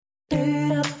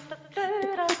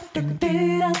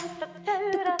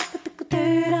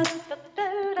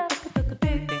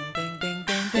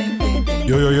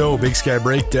Yo, Big Sky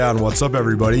Breakdown. What's up,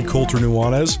 everybody? Colter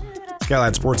Nuanez,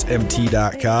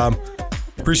 SkylineSportsMT.com.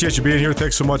 Appreciate you being here.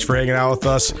 Thanks so much for hanging out with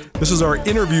us. This is our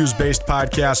interviews-based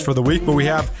podcast for the week, but we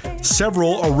have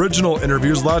several original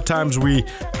interviews. A lot of times we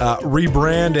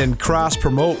rebrand and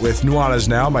cross-promote with Nuanez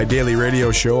Now, my daily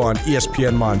radio show on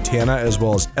ESPN Montana, as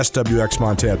well as SWX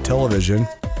Montana Television.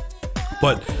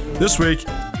 But this week,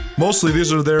 mostly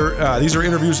these are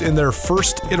interviews in their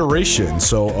first iteration,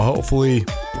 so hopefully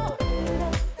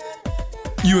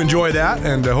you enjoy that,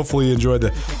 and hopefully you enjoy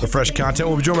the fresh content.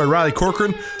 We'll be joined by Riley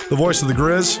Corcoran, the voice of the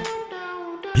Grizz.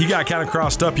 He got kind of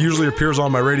crossed up. He usually appears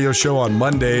on my radio show on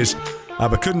Mondays,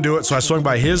 but couldn't do it, so I swung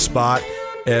by his spot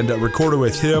and recorded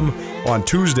with him on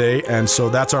Tuesday, and so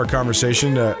that's our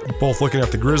conversation, both looking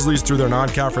at the Grizzlies through their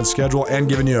non-conference schedule and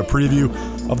giving you a preview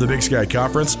of the Big Sky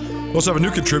Conference. We also have a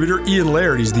new contributor, Ian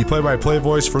Laird. He's the play-by-play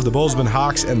voice for the Bozeman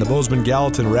Hawks and the Bozeman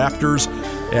Gallatin Raptors,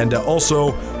 and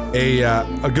also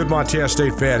a good Montana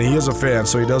State fan. He is a fan,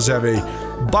 so he does have a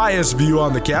biased view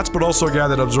on the Cats, but also a guy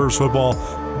that observes football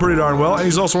pretty darn well. And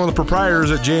he's also one of the proprietors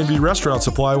at J&B Restaurant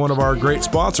Supply, one of our great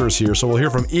sponsors here. So we'll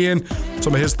hear from Ian,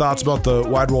 some of his thoughts about the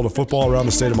wide world of football around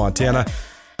the state of Montana.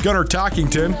 Gunnar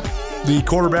Talkington, the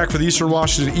quarterback for the Eastern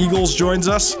Washington Eagles, joins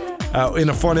us in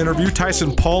a fun interview.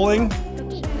 Tyson Pauling,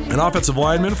 an offensive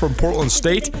lineman from Portland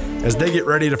State, as they get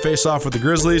ready to face off with the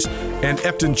Grizzlies, and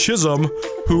Efton Chisholm,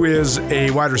 who is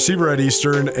a wide receiver at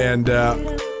Eastern and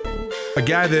a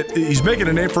guy that he's making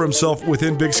a name for himself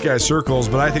within Big Sky circles,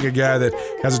 but I think a guy that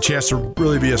has a chance to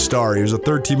really be a star. He was a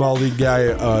third-team All-League guy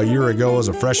a year ago as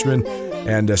a freshman,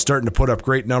 and starting to put up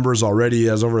great numbers already. He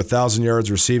has over 1,000 yards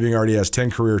receiving, already has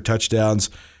 10 career touchdowns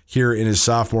here in his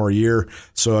sophomore year.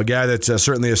 So a guy that's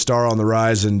certainly a star on the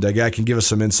rise, and a guy can give us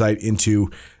some insight into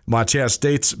Montana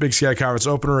State's Big Sky Conference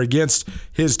opener against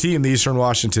his team, the Eastern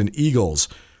Washington Eagles.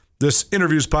 This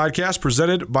interviews podcast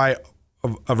presented by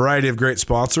a variety of great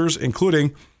sponsors,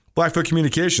 including Blackfoot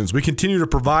Communications. We continue to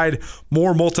provide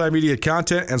more multimedia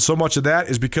content, and so much of that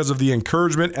is because of the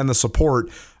encouragement and the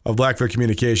support of Blackfoot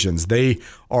Communications. They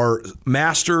are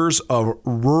masters of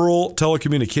rural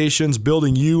telecommunications,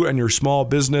 building you and your small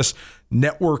business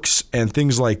networks and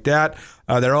things like that.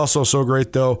 They're also so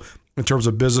great, though, in terms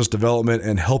of business development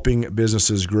and helping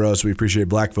businesses grow. So we appreciate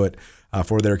Blackfoot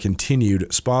for their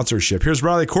continued sponsorship. Here's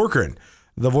Riley Corcoran,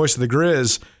 the voice of the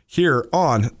Grizz, here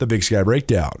on the Big Sky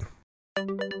Breakdown.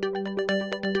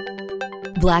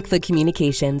 Blackfoot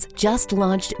Communications just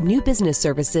launched new business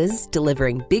services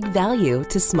delivering big value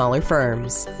to smaller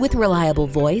firms. With reliable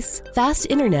voice, fast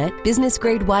internet,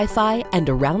 business-grade Wi-Fi, and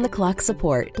around-the-clock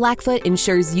support, Blackfoot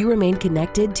ensures you remain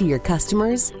connected to your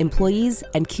customers, employees,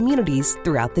 and communities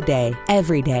throughout the day,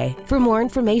 every day. For more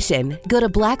information, go to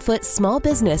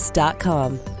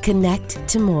blackfootsmallbusiness.com. Connect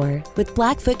to more with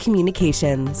Blackfoot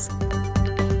Communications.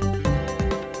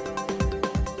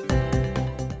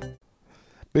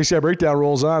 Big Sky Breakdown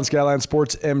rolls on,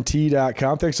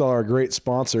 SkylineSportsMT.com. Thanks to all our great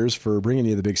sponsors for bringing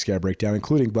you the Big Sky Breakdown,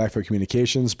 including Blackfoot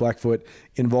Communications. Blackfoot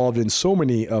involved in so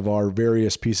many of our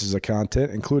various pieces of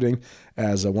content, including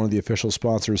as one of the official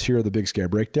sponsors here of the Big Sky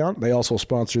Breakdown. They also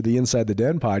sponsor the Inside the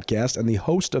Den podcast, and the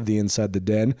host of the Inside the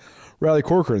Den, Riley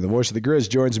Corcoran, the voice of the Grizz,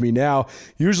 joins me now.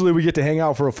 Usually we get to hang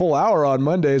out for a full hour on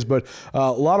Mondays, but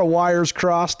a lot of wires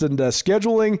crossed and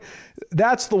scheduling.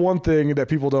 That's the one thing that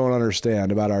people don't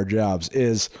understand about our jobs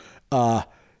is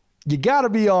you got to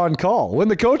be on call. When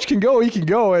the coach can go, he can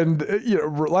go, and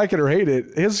like it or hate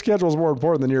it, his schedule is more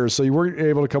important than yours. So you weren't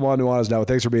able to come on Nuanez Now.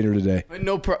 Thanks for being here today.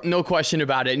 No question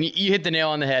about it. And you hit the nail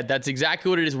on the head. That's exactly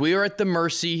what it is. We are at the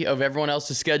mercy of everyone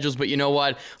else's schedules, but you know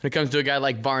what? When it comes to a guy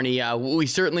like Barney, we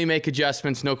certainly make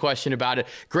adjustments, no question about it.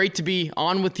 Great to be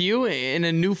on with you in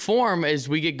a new form as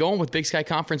we get going with Big Sky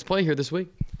Conference play here this week.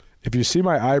 If you see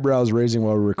my eyebrows raising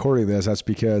while we're recording this, that's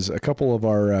because a couple of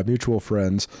our mutual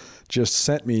friends just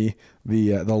sent me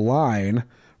the line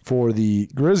for the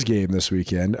Grizz game this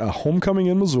weekend. Homecoming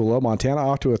in Missoula. Montana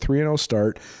off to a 3-0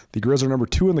 start. The Grizz are number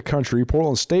 2 in the country.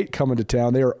 Portland State coming to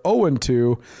town. They are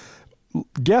 0-2.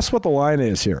 Guess what the line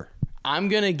is here? I'm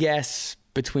going to guess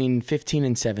between 15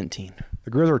 and 17. The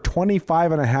Grizz are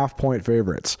 25.5-point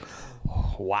favorites.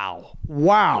 Wow.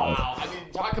 Wow. I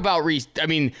mean, talk about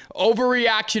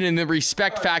overreaction and the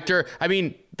respect factor. I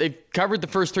mean, they've covered the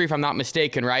first 3, if I'm not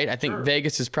mistaken, right? I think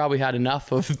Vegas has probably had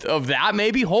enough of that.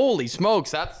 Maybe. Holy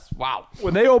smokes. That's wow.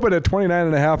 When they opened at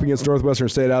 29.5 against Northwestern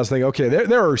State, I was thinking, okay,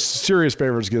 there are serious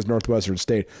favorites against Northwestern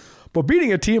State. But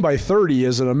beating a team by 30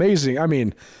 is an amazing,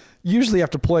 you usually have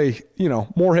to play,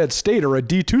 Morehead State or a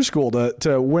D2 school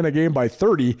to win a game by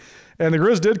 30. And the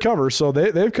Grizz did cover, so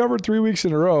they've covered 3 weeks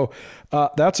in a row.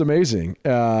 That's amazing.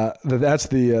 That's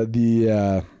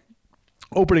the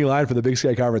opening line for the Big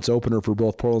Sky Conference opener for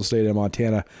both Portland State and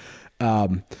Montana.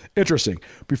 Interesting.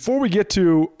 Before we get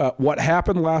to what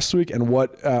happened last week and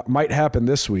what might happen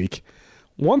this week,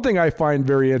 one thing I find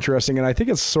very interesting, and I think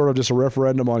it's sort of just a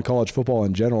referendum on college football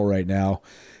in general right now,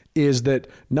 is that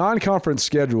non-conference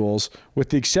schedules, with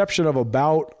the exception of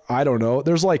about,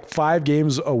 there's like 5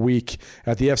 games a week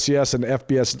at the FCS and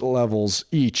FBS levels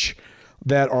each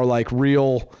that are like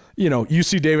real,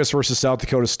 UC Davis versus South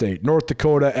Dakota State, North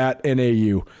Dakota at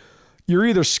NAU. You're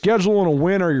either scheduling a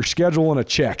win or you're scheduling a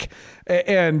check.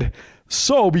 And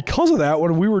so because of that,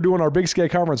 when we were doing our Big Sky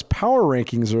Conference power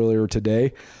rankings earlier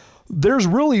today, there's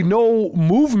really no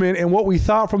movement in what we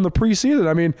thought from the preseason.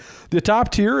 I mean, the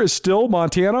top tier is still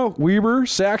Montana, Weber,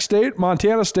 Sac State,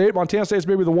 Montana State. Montana State's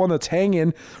maybe the one that's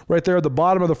hanging right there at the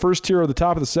bottom of the first tier or the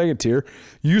top of the second tier.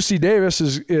 UC Davis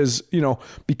is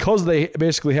because they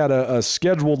basically had a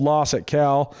scheduled loss at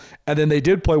Cal, and then they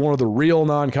did play one of the real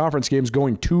non-conference games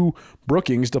going to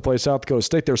Brookings to play South Dakota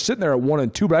State. They're sitting there at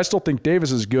 1-2, but I still think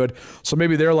Davis is good. So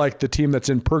maybe they're like the team that's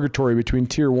in purgatory between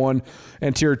tier 1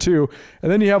 and tier 2. And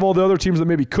then you have all the other teams that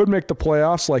maybe could make the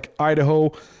playoffs, like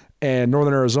Idaho and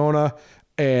Northern Arizona,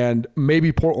 and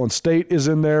maybe Portland State is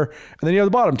in there. And then you have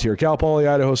the bottom tier, Cal Poly,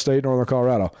 Idaho State, Northern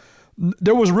Colorado.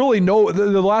 There was really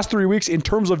the last 3 weeks in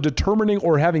terms of determining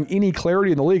or having any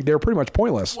clarity in the league, they're pretty much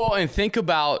pointless. Well, and think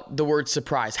about the word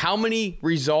surprise. How many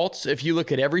results, if you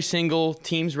look at every single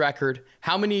team's record,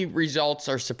 how many results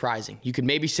are surprising? You could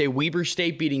maybe say Weber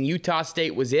State beating Utah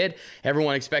State was it.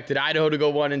 Everyone expected Idaho to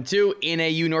go 1-2.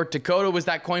 NAU North Dakota was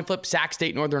that coin flip. Sac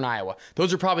State Northern Iowa.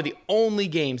 Those are probably the only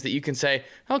games that you can say,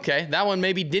 okay, that one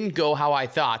maybe didn't go how I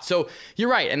thought. So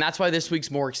you're right, and that's why this week's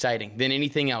more exciting than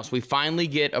anything else. We finally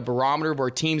get a barometer of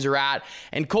where teams are at.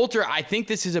 And Coulter, I think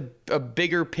this is a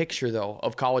bigger picture, though,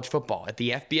 of college football at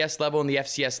the FBS level and the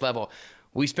FCS level.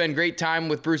 We spend great time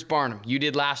with Bruce Barnum. You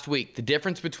did last week. The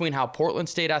difference between how Portland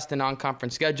State has the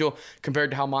non-conference schedule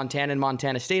compared to how Montana and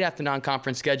Montana State have the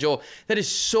non-conference schedule, that is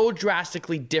so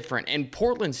drastically different. And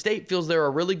Portland State feels they're a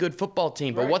really good football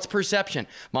team. But what's perception?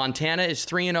 Montana is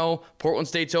 3-0. Portland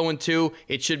State's 0-2.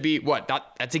 It should be what?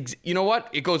 You know what?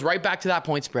 It goes right back to that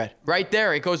point spread. Right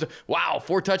there. It goes, wow,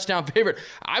 4-touchdown favorite.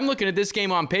 I'm looking at this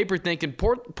game on paper thinking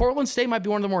Portland State might be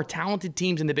one of the more talented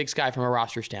teams in the Big Sky from a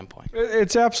roster standpoint.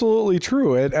 It's absolutely true.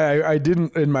 I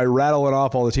didn't, in my rattling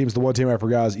off all the teams, the one team I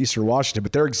forgot is Eastern Washington,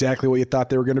 but they're exactly what you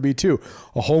thought they were going to be too.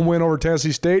 A home win over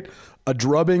Tennessee State, a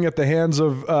drubbing at the hands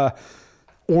of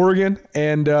Oregon,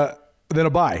 and then a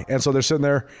bye. And so they're sitting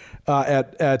there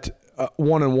at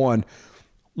 1-1.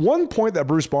 One point that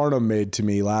Bruce Barnum made to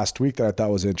me last week that I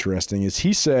thought was interesting is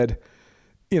he said,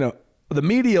 the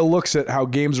media looks at how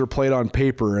games are played on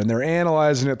paper and they're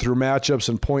analyzing it through matchups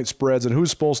and point spreads and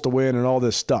who's supposed to win and all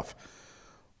this stuff.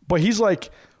 But he's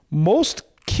like, most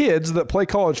kids that play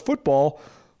college football,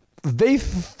 they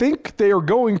think they are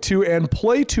going to and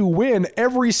play to win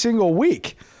every single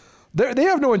week. They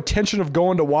have no intention of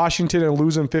going to Washington and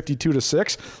losing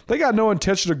 52-6. They got no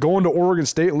intention of going to Oregon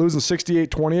State and losing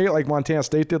 68-28 like Montana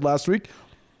State did last week.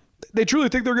 They truly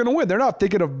think they're going to win. They're not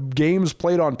thinking of games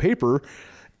played on paper.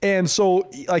 And so,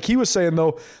 like he was saying,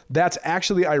 though, that's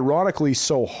actually ironically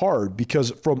so hard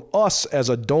because from us as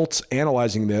adults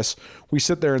analyzing this, we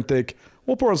sit there and think,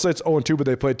 well, Portland State's 0-2, but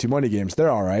they played 2 money games.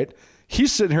 They're all right.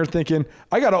 He's sitting here thinking,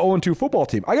 I got an 0-2 football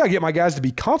team. I got to get my guys to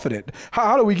be confident.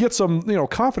 How do we get some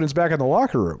confidence back in the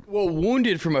locker room? Well,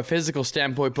 wounded from a physical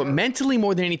standpoint, but mentally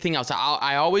more than anything else.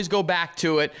 I always go back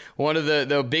to it. One of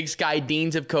the Big Sky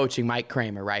deans of coaching, Mike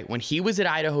Kramer, right? When he was at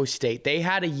Idaho State, they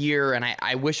had a year, and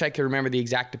I wish I could remember the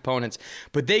exact opponents,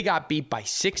 but they got beat by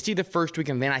 60 the first week,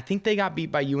 and then I think they got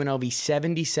beat by UNLV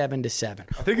 77-7.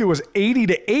 I think it was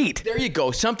 80-8. There you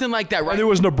go. Something like that, right? And it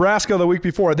was Nebraska the week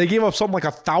before. They gave up something like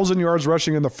 1,000 yards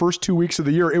rushing in the first 2 weeks of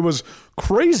the year. It was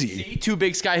crazy. See, 2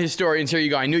 Big Sky historians. Here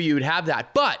you go. I knew you would have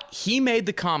that. But he made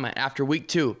the comment after week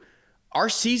 2, our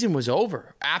season was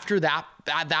over after that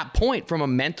at that point from a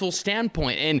mental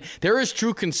standpoint. And there is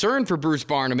true concern for Bruce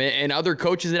Barnum and other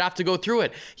coaches that have to go through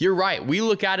it. You're right. We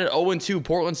look at it 0-2,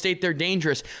 Portland State, they're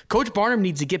dangerous. Coach Barnum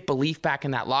needs to get belief back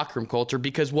in that locker room culture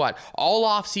because what? All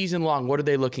off season long, what are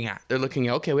they looking at? They're looking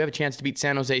at, okay, we have a chance to beat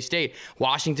San Jose State.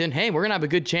 Washington, hey, we're going to have a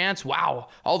good chance. Wow.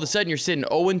 All of a sudden you're sitting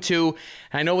 0-2.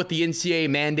 And I know with the NCAA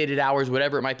mandated hours,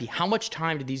 whatever it might be, how much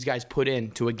time did these guys put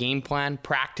into a game plan,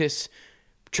 practice,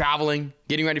 traveling,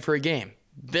 getting ready for a game?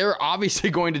 They're obviously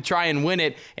going to try and win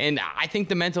it, and I think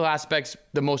the mental aspect's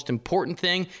the most important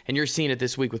thing, and you're seeing it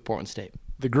this week with Portland State.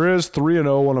 The Grizz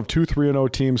 3-0, one of two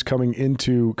 3-0 teams coming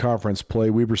into conference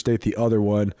play. Weber State the other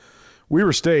one.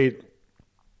 Weber State,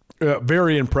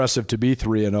 very impressive to be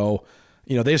 3-0.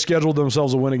 You know, they scheduled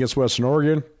themselves a win against Western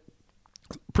Oregon,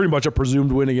 pretty much a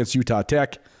presumed win against Utah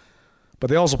Tech.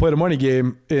 But they also played a money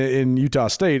game in Utah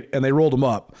State, and they rolled them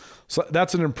up. So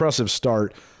that's an impressive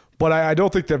start. But I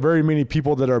don't think that very many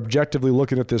people that are objectively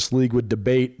looking at this league would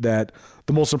debate that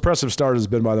the most impressive start has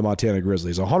been by the Montana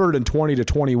Grizzlies.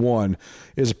 120-21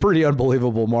 is a pretty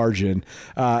unbelievable margin.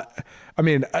 I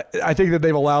mean, I think that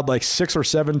they've allowed like 6 or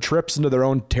 7 trips into their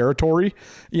own territory.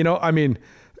 You know, I mean,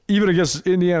 even against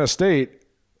Indiana State,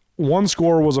 one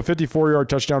score was a 54-yard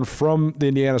touchdown from the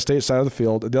Indiana State side of the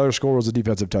field. The other score was a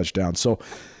defensive touchdown. So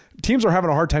teams are having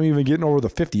a hard time even getting over the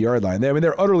 50-yard line. I mean,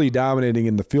 they're utterly dominating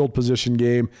in the field position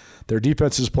game. Their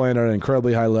defense is playing at an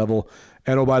incredibly high level.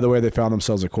 And, oh, by the way, they found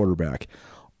themselves a quarterback.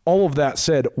 All of that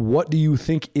said, what do you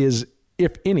think is,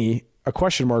 if any, a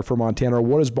question mark for Montana, or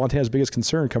what is Montana's biggest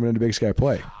concern coming into Big Sky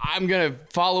play? I'm going to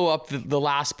follow up the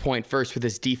last point first with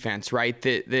this defense, right?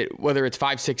 That whether it's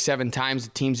 5, 6, 7 times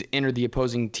the teams enter the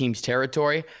opposing team's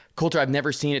territory. Coulter, I've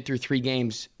never seen it through 3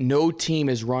 games. No team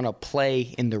has run a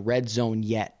play in the red zone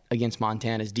yet against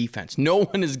Montana's defense. No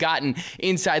one has gotten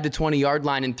inside the 20-yard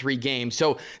line in 3 games.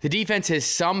 So the defense has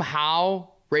somehow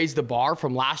raised the bar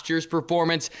from last year's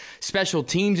performance. Special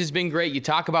teams has been great. You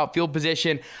talk about field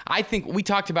position. I think we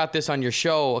talked about this on your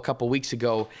show a couple weeks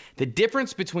ago. The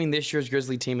difference between this year's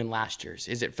Grizzly team and last year's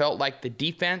is it felt like the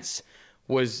defense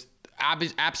was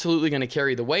absolutely going to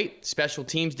carry the weight. Special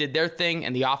teams did their thing,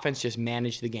 and the offense just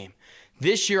managed the game.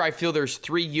 This year, I feel there's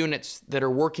 3 units that are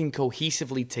working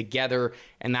cohesively together,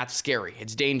 and that's scary.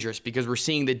 It's dangerous because we're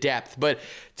seeing the depth. But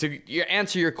to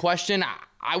answer your question,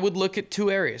 I would look at 2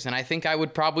 areas, and I think I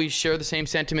would probably share the same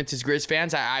sentiments as Grizz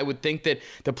fans. I would think that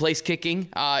the place-kicking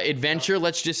adventure,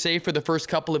 let's just say for the first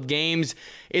couple of games,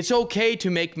 it's okay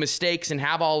to make mistakes and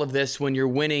have all of this when you're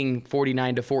winning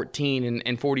 49-14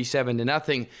 and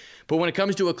 47-0. But when it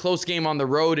comes to a close game on the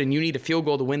road and you need a field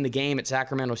goal to win the game at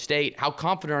Sacramento State, how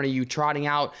confident are you trotting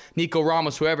out Nico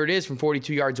Ramos, whoever it is, from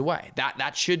 42 yards away?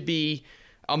 That should be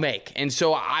a make. And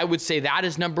so I would say that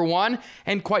is number 1.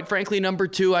 And quite frankly, number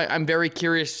 2, I'm very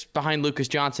curious behind Lucas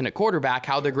Johnson at quarterback,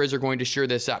 how the Grizz are going to shore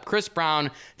this up. Chris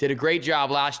Brown did a great job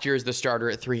last year as the starter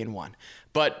at 3-1.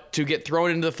 But to get thrown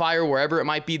into the fire wherever it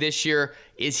might be this year,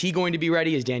 is he going to be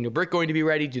ready? Is Daniel Brick going to be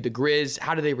ready? Do the Grizz,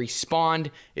 how do they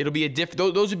respond? It'll be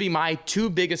those would be my 2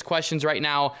 biggest questions right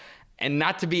now. And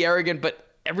not to be arrogant, but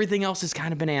everything else has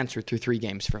kind of been answered through 3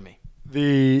 games for me.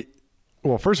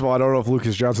 Well, first of all, I don't know if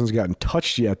Lucas Johnson's gotten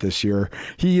touched yet this year.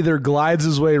 He either glides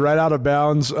his way right out of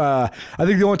bounds. I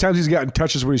think the only times he's gotten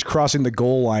touched is when he's crossing the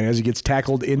goal line as he gets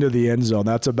tackled into the end zone.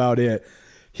 That's about it.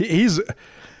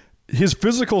 His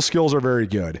physical skills are very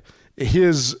good.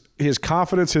 His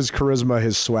confidence, his charisma,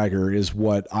 his swagger is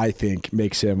what I think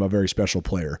makes him a very special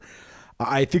player.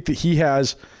 I think that he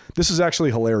has – this is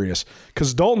actually hilarious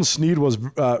because Dalton Sneed was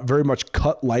very much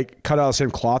cut out of the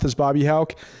same cloth as Bobby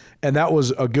Hauck. And that was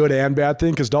a good and bad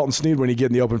thing because Dalton Sneed, when he get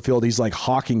in the open field, he's like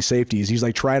hawking safeties. He's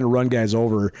like trying to run guys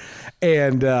over.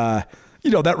 And,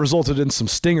 that resulted in some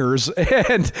stingers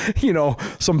and,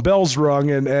 some bells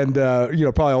rung and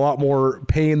probably a lot more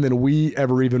pain than we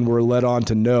ever even were led on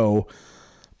to know.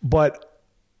 But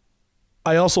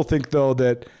I also think, though,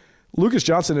 that Lucas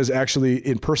Johnson is actually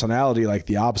in personality like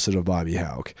the opposite of Bobby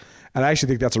Hauck. And I actually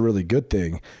think that's a really good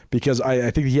thing because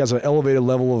I think he has an elevated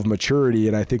level of maturity,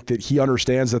 and I think that he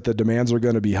understands that the demands are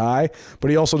going to be high, but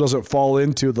he also doesn't fall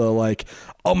into the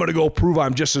I'm going to go prove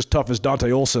I'm just as tough as Dante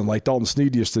Olson like Dalton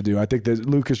Sneed used to do. I think that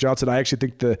Lucas Johnson, I actually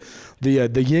think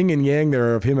the yin and yang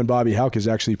there of him and Bobby Hauck is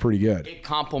actually pretty good. It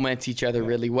complements each other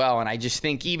really well, and I just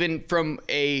think even from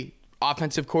a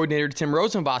offensive coordinator Tim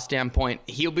Rosenbaugh's standpoint,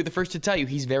 he'll be the first to tell you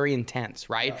he's very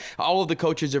intense, right? Yeah. All of the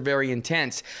coaches are very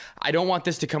intense. I don't want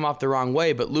this to come off the wrong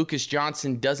way, but Lucas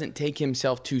Johnson doesn't take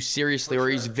himself too seriously, or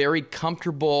he's very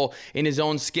comfortable in his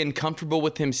own skin, comfortable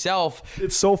with himself.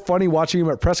 It's so funny watching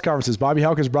him at press conferences. Bobby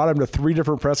Hauck has brought him to 3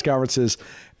 different press conferences,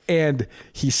 and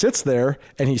he sits there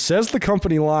and he says the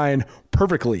company line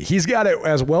perfectly. He's got it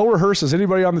as well rehearsed as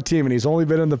anybody on the team, and he's only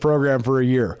been in the program for a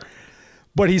year.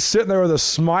 But he's sitting there with a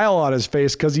smile on his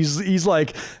face because he's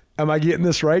like, am I getting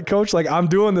this right, Coach? Like, I'm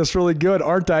doing this really good,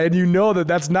 aren't I? And you know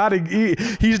that's not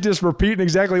he's just repeating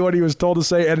exactly what he was told to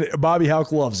say, and Bobby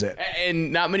Hauck loves it.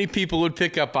 And not many people would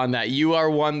pick up on that. You are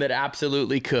one that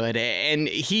absolutely could. And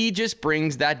he just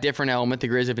brings that different element the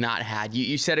Grizz have not had.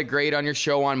 You said it great on your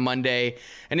show on Monday,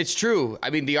 and it's true. I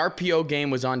mean, the RPO game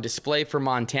was on display for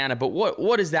Montana, but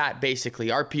what is that basically?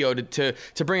 RPO,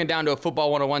 to bring it down to a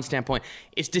football 101 standpoint,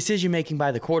 it's decision-making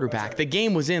by the quarterback. The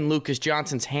game was in Lucas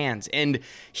Johnson's hands, and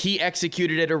he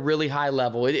executed at a really high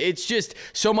level. It's just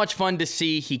so much fun to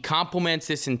see. He complements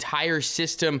this entire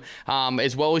system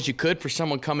as well as you could for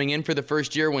someone coming in for the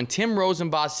first year. When Tim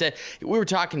Rosenbach said, we were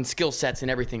talking skill sets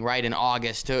and everything, right, in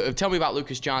August. Tell me about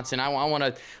Lucas Johnson. I want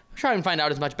to try and find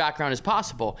out as much background as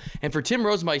possible. And for Tim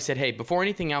Rosenbach, he said, hey, before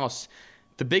anything else,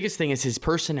 the biggest thing is his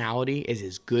personality is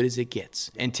as good as it gets.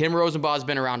 And Tim Rosenbach has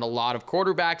been around a lot of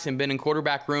quarterbacks and been in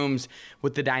quarterback rooms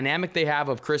with the dynamic they have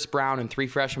of Chris Brown and 3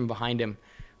 freshmen behind him.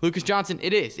 Lucas Johnson,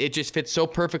 it just fits so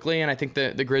perfectly, and I think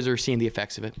the Grizz are seeing the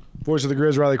effects of it. Voice of the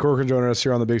Grizz, Riley Corcoran, joining us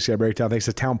here on the Big Sky Breakdown. Thanks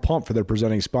to Town Pump for their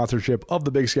presenting sponsorship of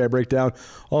the Big Sky Breakdown.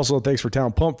 Also, thanks for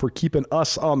Town Pump for keeping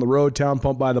us on the road. Town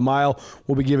Pump by the mile.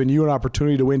 We'll be giving you an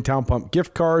opportunity to win Town Pump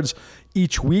gift cards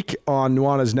each week on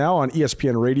Nuanez Now on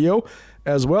ESPN Radio,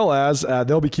 as well as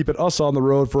they'll be keeping us on the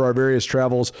road for our various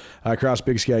travels across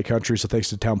Big Sky country. So thanks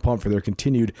to Town Pump for their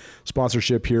continued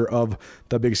sponsorship here of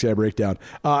the Big Sky Breakdown.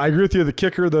 I agree with you. The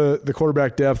kicker, the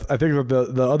quarterback depth. I think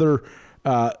that the other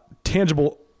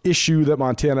tangible issue that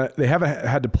Montana, they haven't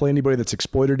had to play anybody that's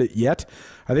exploited it yet.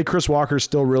 I think Chris Walker's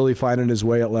still really finding his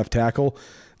way at left tackle.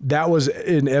 That was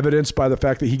in evidence by the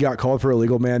fact that he got called for a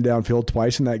illegal man downfield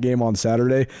twice in that game on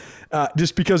Saturday.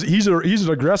 Just because he's an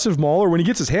aggressive mauler. When he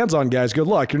gets his hands on guys, good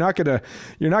luck. You're not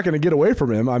gonna get away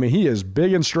from him. I mean, he is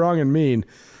big and strong and mean.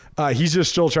 He's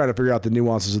just still trying to figure out the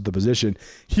nuances of the position.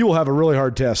 He will have a really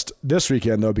hard test this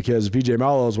weekend, though, because VJ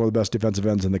Mallow is one of the best defensive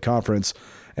ends in the conference,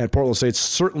 and Portland State's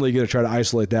certainly going to try to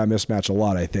isolate that mismatch a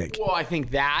lot, I think. Well, I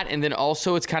think that, and then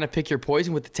also it's kind of pick your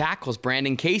poison with the tackles.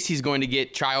 Brandon Casey's going to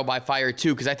get trial by fire,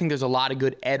 too, because I think there's a lot of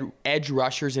good edge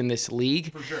rushers in this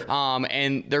league, for sure.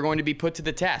 And they're going to be put to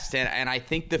the test. And I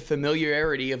think the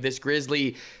familiarity of this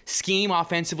Grizzly scheme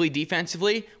offensively,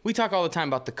 defensively, we talk all the time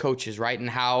about the coaches, right, and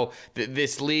how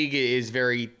this league is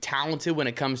very talented when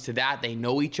it comes to that. They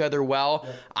know each other well.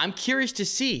 Yeah. I'm curious to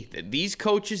see that these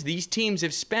coaches, these teams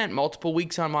have spent multiple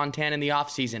weeks on Montana in the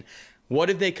offseason. What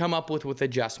have they come up with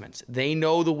adjustments? They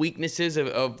know the weaknesses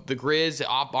of the Grizz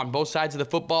on both sides of the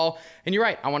football. And you're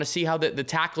right, I want to see how the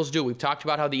tackles do. We've talked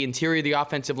about how the interior of the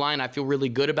offensive line, I feel really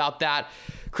good about that.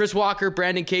 Chris Walker,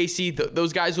 Brandon Casey,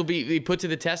 those guys will be put to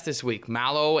the test this week.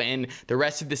 Mallow and the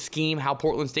rest of the scheme, how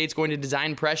Portland State's going to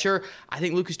design pressure. I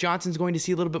think Lucas Johnson's going to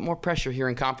see a little bit more pressure here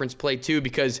in conference play too,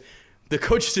 because the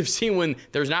coaches have seen when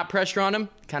there's not pressure on them,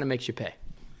 it kind of makes you pay.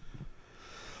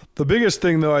 The biggest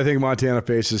thing, though, I think Montana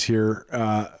faces here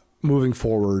moving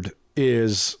forward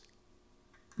is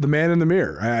the man in the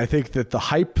mirror. I think that the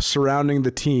hype surrounding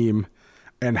the team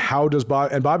and how does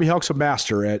Bobby Hauck's a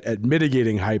master at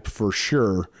mitigating hype for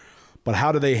sure, but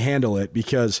how do they handle it?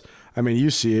 Because, I mean,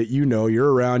 you see it,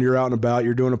 you're around, you're out and about,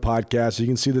 you're doing a podcast, you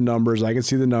can see the numbers, I can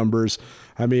see the numbers.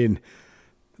 I mean,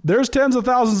 there's tens of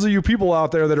thousands of you people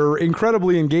out there that are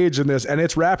incredibly engaged in this, and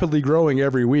it's rapidly growing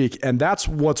every week. And that's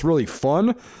what's really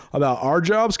fun about our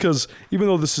jobs, because even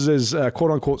though this is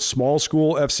quote-unquote small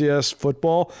school FCS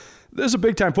football, this is a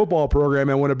big-time football program,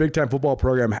 and when a big-time football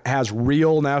program has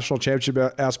real national championship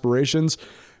aspirations,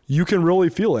 you can really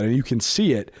feel it and you can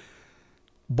see it.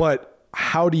 But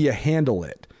how do you handle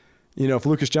it? You know, if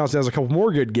Lucas Johnson has a couple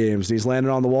more good games, and he's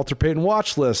landed on the Walter Payton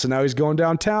watch list, and now he's going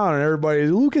downtown, and everybody,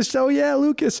 Lucas, oh yeah,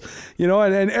 Lucas,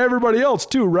 and everybody else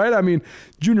too, right? I mean,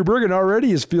 Junior Bergen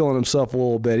already is feeling himself a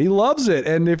little bit. He loves it,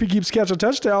 and if he keeps catching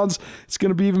touchdowns, it's going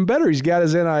to be even better. He's got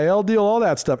his NIL deal, all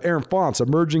that stuff. Aaron Fonts,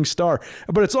 emerging star.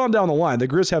 But it's on down the line. The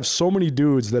Grizz have so many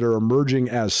dudes that are emerging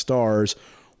as stars.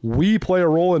 We play a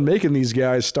role in making these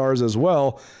guys stars as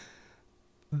well.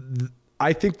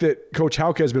 I think that Coach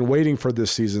Hauck has been waiting for this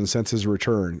season since his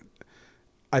return.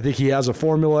 I think he has a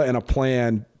formula and a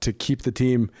plan to keep the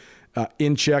team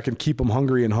in check and keep them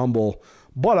hungry and humble.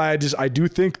 But I do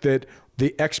think that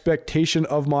the expectation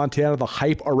of Montana, the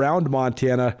hype around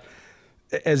Montana,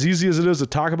 as easy as it is to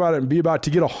talk about it and be about, to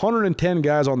get 110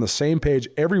 guys on the same page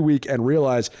every week and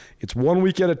realize it's 1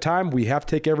 week at a time. We have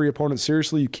to take every opponent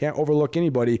seriously. You can't overlook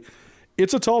anybody.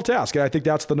 It's a tall task, and I think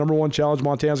that's the number one challenge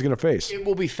Montana's going to face. It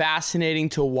will be fascinating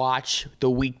to watch the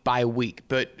week by week,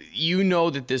 but you know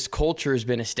that this culture has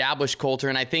been established culture,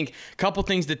 and I think a couple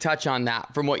things to touch on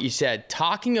that from what you said.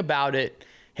 Talking about it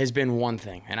has been one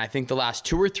thing. And I think the last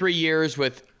 2 or 3 years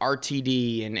with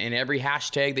RTD and every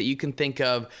hashtag that you can think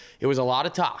of, it was a lot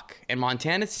of talk. And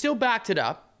Montana still backed it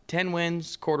up. 10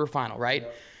 wins, quarterfinal, right?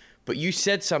 Yep. But you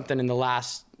said something in the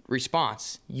last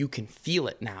response. You can feel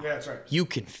it now. Yeah, that's right. You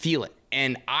can feel it.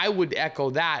 And I would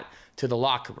echo that to the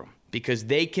locker room because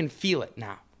they can feel it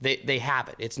now. They have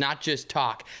it. It's not just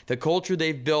talk. The culture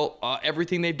they've built,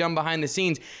 everything they've done behind the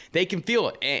scenes, they can feel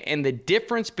it. And the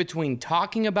difference between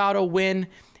talking about a win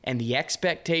and the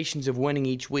expectations of winning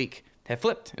each week have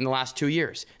flipped in the last 2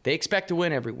 years. They expect to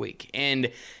win every week.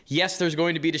 And yes, there's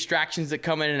going to be distractions that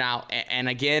come in and out. And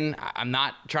again, I'm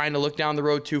not trying to look down the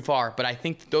road too far, but I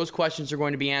think that those questions are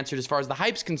going to be answered as far as the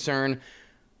hype's concerned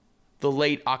the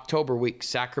late October week,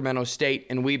 Sacramento State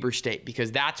and Weber State,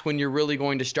 because that's when you're really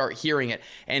going to start hearing it.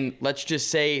 And let's just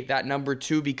say that number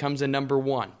 2 becomes a number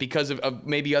 1 because of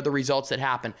maybe other results that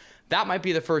happen. That might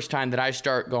be the first time that I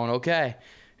start going, okay,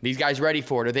 these guys ready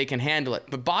for it or they can handle it.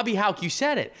 But Bobby Hauck, you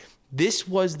said it. This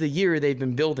was the year they've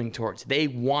been building towards. They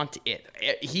want it.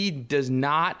 He does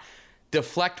not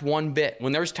deflect one bit.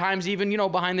 When there's times even,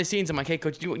 behind the scenes, I'm like, hey,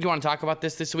 coach, do you want to talk about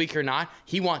this week or not?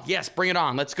 Yes, bring it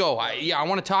on. Let's go. I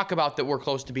want to talk about that we're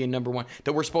close to being number 1,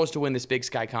 that we're supposed to win this Big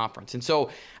Sky Conference. And so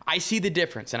I see the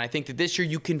difference. And I think that this year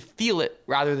you can feel it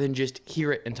rather than just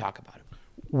hear it and talk about it.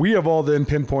 We have all then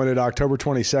pinpointed October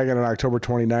 22nd and October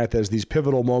 29th as these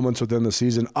pivotal moments within the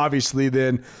season. Obviously,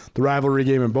 then the rivalry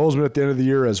game in Bozeman at the end of the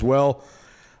year as well.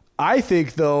 I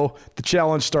think, though, the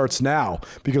challenge starts now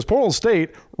because Portland State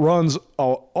runs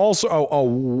a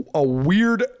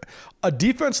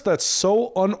defense that's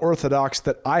so unorthodox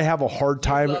that I have a hard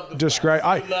time describing.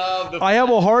 I have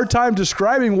a hard time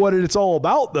describing what it's all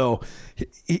about, though.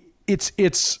 It's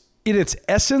in its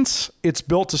essence, it's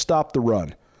built to stop the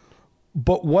run.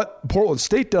 But what Portland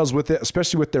State does with it,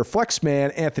 especially with their flex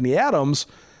man, Anthony Adams,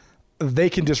 they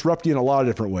can disrupt you in a lot of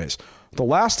different ways. The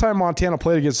last time Montana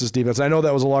played against this defense, I know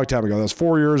that was a long time ago. That was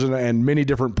 4 years and many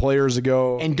different players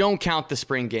ago. And don't count the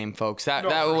spring game, folks. That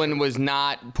one was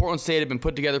not – Portland State had been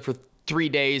put together for 3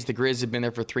 days. The Grizz had been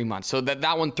there for 3 months. So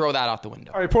that one, throw that out the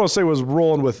window. All right, Portland State was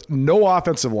rolling with no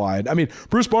offensive line. I mean,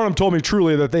 Bruce Barnum told me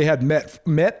truly that they had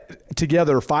met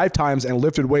together 5 times and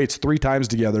lifted weights 3 times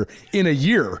together in a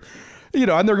year.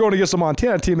 And they're going against a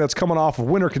Montana team that's coming off of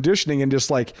winter conditioning and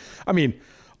just a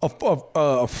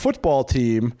football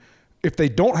team, if they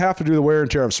don't have to do the wear and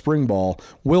tear of spring ball,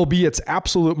 will be its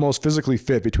absolute most physically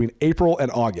fit between April and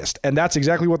August. And that's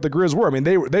exactly what the Grizz were. I mean,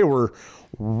 they were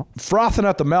frothing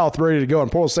at the mouth, ready to go,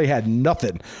 and Portland State had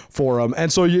nothing for them.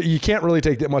 And so you can't really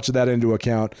take that much of that into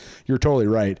account. You're totally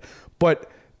right.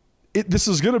 But this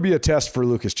is going to be a test for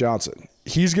Lucas Johnson.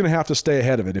 He's going to have to stay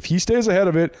ahead of it. If he stays ahead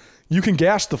of it, you can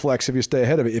gash the flex if you stay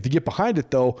ahead of it. If you get behind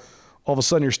it, though, all of a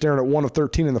sudden you're staring at 1 of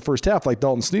 13 in the first half like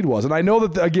Dalton Sneed was. And I know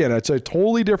that, again, it's a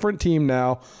totally different team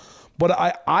now.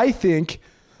 But I think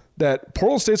that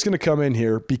Portland State's going to come in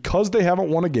here because they haven't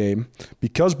won a game,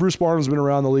 because Bruce Barnum's been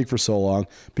around the league for so long,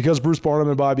 because Bruce Barnum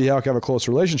and Bobby Hauck have a close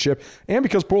relationship, and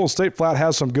because Portland State flat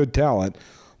has some good talent.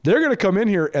 They're going to come in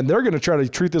here and they're going to try to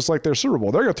treat this like their Super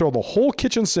Bowl. They're going to throw the whole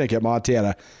kitchen sink at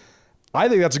Montana. I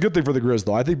think that's a good thing for the Grizz,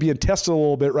 though. I think being tested a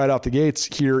little bit right out the gates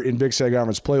here in Big Sky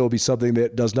Conference play will be something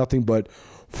that does nothing but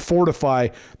fortify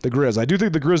the Grizz. I do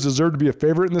think the Grizz deserve to be a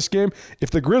favorite in this game. If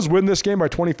the Grizz win this game by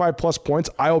 25-plus points,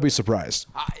 I will be surprised.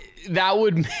 That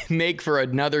would make for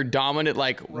another dominant,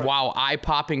 wow,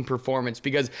 eye-popping performance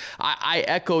because I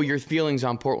echo your feelings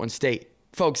on Portland State.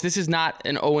 Folks, this is not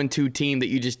an 0-2 team that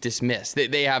you just dismiss.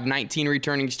 They have 19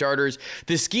 returning starters.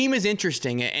 The scheme is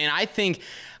interesting, and I think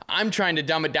I'm trying to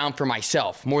dumb it down for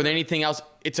myself more than anything else.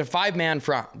 It's a 5-man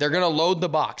front. They're going to load the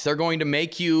box. They're going to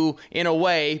make you, in a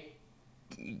way,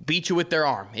 beat you with their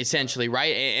arm, essentially,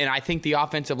 right? And I think the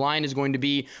offensive line is going to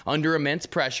be under immense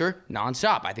pressure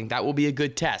nonstop. I think that will be a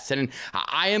good test. And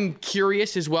I am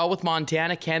curious as well with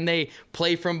Montana. Can they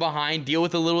play from behind, deal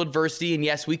with a little adversity? And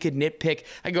yes, we could nitpick.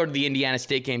 I go to the Indiana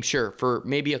State game, sure, for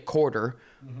maybe a quarter.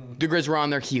 The Grizz were on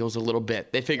their heels a little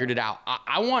bit. They figured it out.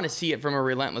 I want to see it from a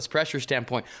relentless pressure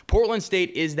standpoint. Portland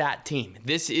State is that team.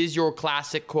 This is your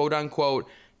classic, quote-unquote,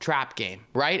 trap game,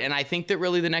 right? And I think that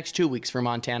really the next 2 weeks for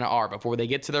Montana are before they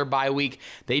get to their bye week.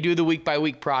 They do the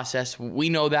week-by-week process. We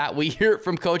know that. We hear it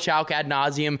from Coach Hauck ad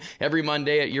nauseum every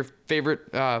Monday at your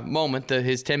favorite moment,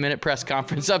 his 10-minute press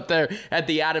conference up there at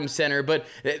the Adams Center. But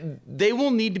they will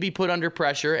need to be put under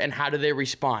pressure, and how do they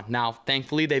respond? Now,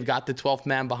 thankfully, they've got the 12th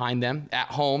man behind them at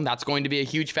home. That's going to be a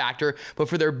huge factor. But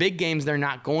for their big games, they're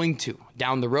not going to.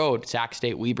 down the road, Sac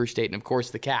State, Weber State, and of course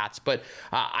the Cats. But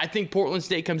I think Portland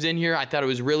State comes in here. I thought it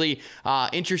was really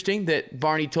interesting that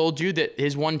Barney told you that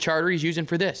his one charter he's using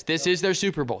for this. This is their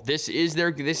Super Bowl. This is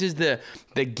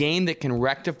the game that can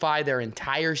rectify their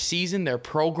entire season, their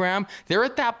program. They're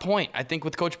at that point, I think,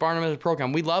 with Coach Barnum as a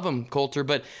program. We love him, Coulter,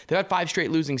 but they've had 5 straight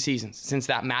losing seasons since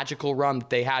that magical run that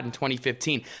they had in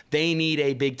 2015. They need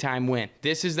a big-time win.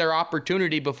 This is their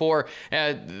opportunity before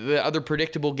the other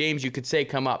predictable games you could say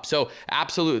come up. So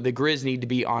absolutely, the Grizz need to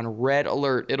be on red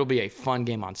alert. It'll be a fun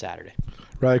game on Saturday.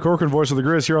 Riley Corcoran, voice of the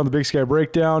Grizz, here on the Big Sky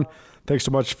Breakdown. Thanks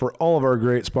so much for all of our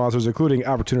great sponsors, including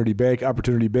Opportunity Bank.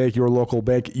 Opportunity Bank, your local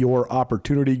bank, your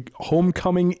opportunity.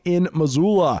 Homecoming in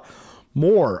Missoula.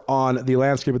 More on the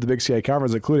landscape of the Big Sky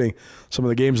Conference, including some of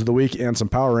the games of the week and some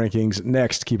power rankings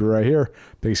next. Keep it right here.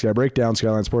 Big Sky Breakdown,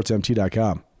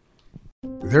 SkylineSportsMT.com.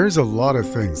 There's a lot of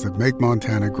things that make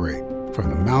Montana great, from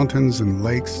the mountains and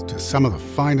lakes to some of the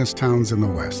finest towns in the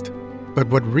West. But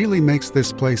what really makes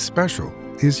this place special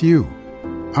is you.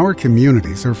 Our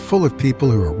communities are full of people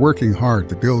who are working hard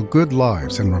to build good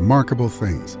lives and remarkable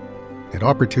things. At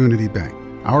Opportunity Bank,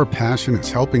 our passion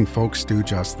is helping folks do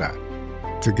just that.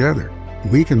 Together,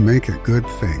 we can make a good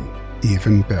thing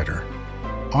even better.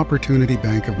 Opportunity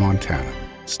Bank of Montana.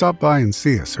 Stop by and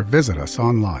see us or visit us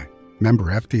online.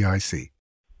 Member FDIC.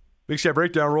 Big Sky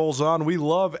Breakdown rolls on. We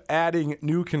love adding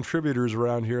new contributors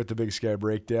around here at the Big Sky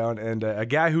Breakdown. And a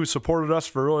guy who supported us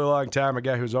for a really long time, a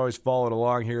guy who's always followed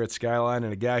along here at Skyline,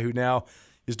 and a guy who now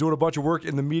is doing a bunch of work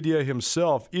in the media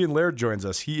himself. Ian Laird joins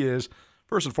us. He is,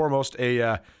 first and foremost,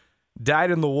 a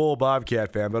dyed-in-the-wool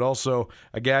Bobcat fan, but also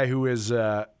a guy who is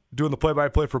doing the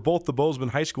play-by-play for both the Bozeman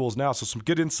high schools now. So some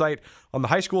good insight on the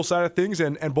high school side of things,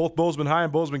 and both Bozeman High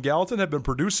and Bozeman Gallatin have been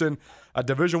producing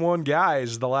Division I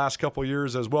guys the last couple of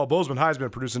years as well. Bozeman High has been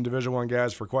producing Division I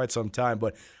guys for quite some time,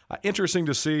 but interesting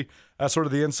to see sort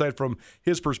of the insight from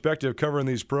his perspective covering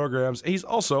these programs. He's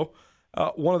also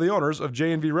one of the owners of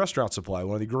J&V Restaurant Supply,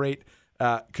 one of the great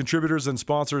contributors and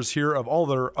sponsors here of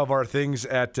all of our things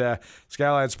at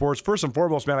Skyline Sports. First and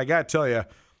foremost, man, I got to tell you,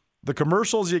 the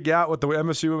commercials you got with the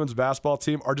MSU women's basketball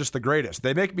team are just the greatest.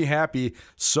 They make me happy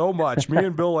so much. Me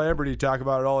and Bill Lamberty talk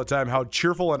about it all the time, how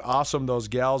cheerful and awesome those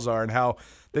gals are and how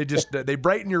they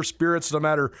brighten your spirits no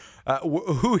matter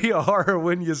who you are or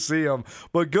when you see them.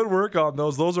 But good work on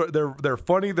those. They're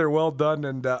funny, they're well done,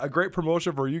 and a great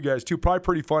promotion for you guys too. Probably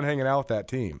pretty fun hanging out with that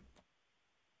team.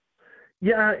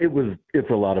 Yeah,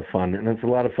 it's a lot of fun, and it's a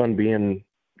lot of fun being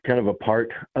kind of a part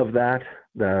of that,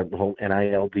 the whole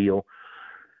NIL deal.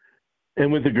 And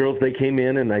with the girls, they came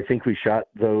in, and I think we shot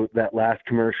that last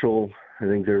commercial. I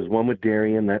think there was one with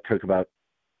Darian that took about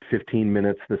 15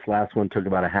 minutes. This last one took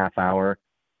about a half hour.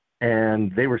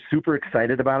 And they were super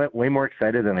excited about it, way more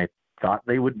excited than I thought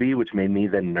they would be, which made me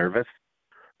then nervous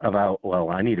about, well,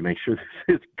 I need to make sure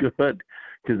this is good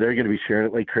because they're going to be sharing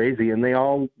it like crazy. And they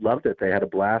all loved it. They had a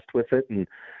blast with it, and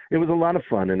it was a lot of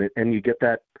fun. And you get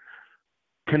that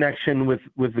connection with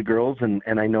the girls, and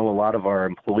I know a lot of our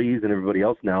employees and everybody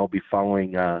else now will be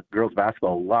following girls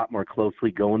basketball a lot more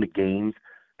closely, going to games,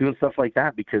 doing stuff like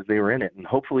that because they were in it. And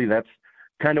hopefully that's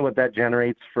kind of what that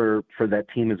generates for that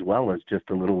team as well, as just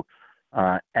a little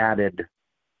added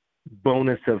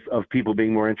bonus of people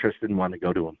being more interested and wanting to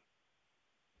go to them.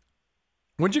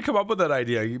 When did you come up with that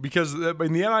idea? Because the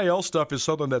NIL stuff is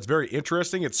something that's very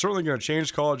interesting. It's certainly going to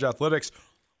change college athletics.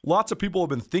 Lots of people have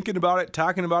been thinking about it,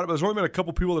 talking about it, but there's only been a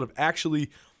couple people that have actually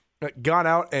gone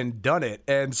out and done it.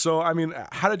 And so, I mean,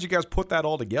 how did you guys put that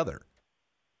all together?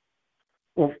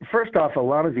 Well, first off, a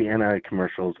lot of the NIL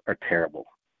commercials are terrible.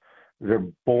 They're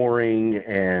boring,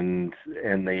 and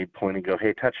they point and go,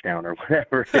 "Hey, touchdown," or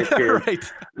whatever it is.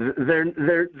 Right.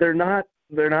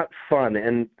 They're not fun,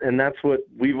 and that's what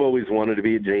we've always wanted to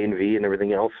be at J&V and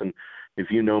everything else. And if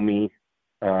you know me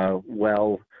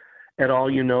well at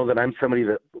all, you know that I'm somebody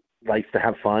that likes to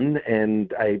have fun,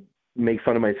 and I make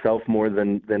fun of myself more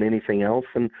than anything else.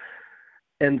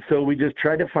 And so we just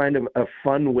tried to find a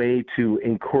fun way to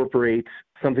incorporate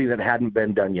something that hadn't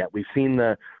been done yet. We've seen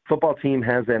the football team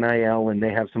has NIL, and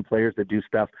they have some players that do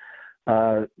stuff.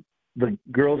 The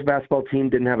girls basketball team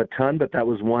didn't have a ton, but that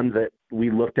was one that we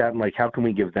looked at and like, how can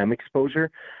we give them exposure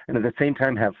and at the same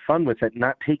time have fun with it,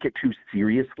 not take it too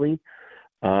seriously.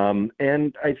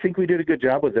 And I think we did a good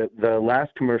job with it. The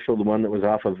last commercial, the one that was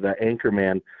off of the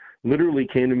Anchorman, literally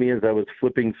came to me as I was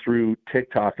flipping through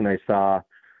TikTok, and I saw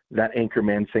that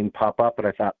Anchorman thing pop up, and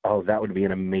I thought, oh, that would be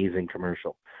an amazing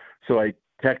commercial. So I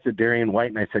texted Darian White,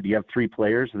 and I said, "Do you have 3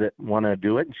 players that want to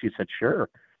do it?" And she said, "Sure."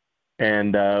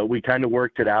 And we kind of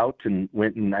worked it out and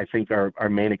went, and I think our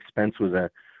main expense was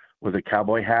a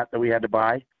cowboy hat that we had to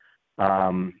buy.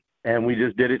 And we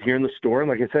just did it here in the store. And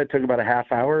like I said, it took about a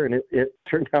half hour, and it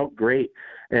turned out great.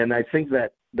 And I think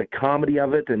that the comedy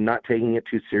of it and not taking it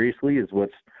too seriously is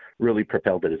what's really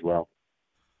propelled it as well.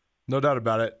 No doubt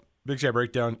about it. Big Sky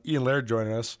Breakdown, Ian Laird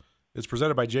joining us. It's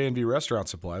presented by J&V Restaurant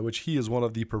Supply, which he is one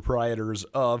of the proprietors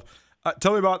of.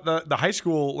 Tell me about the high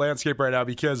school landscape right now,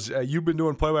 because you've been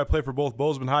doing play-by-play for both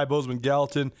Bozeman High, Bozeman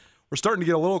Gallatin. We're starting to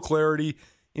get a little clarity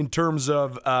in terms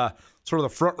of sort of the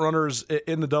front runners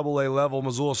in the AA level.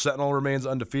 Missoula Sentinel remains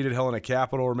undefeated. Helena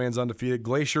Capital remains undefeated.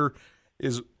 Glacier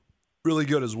is really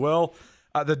good as well.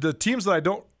 The teams that I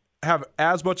don't have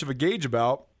as much of a gauge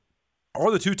about are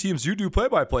the two teams you do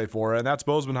play-by-play for, and that's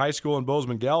Bozeman High School and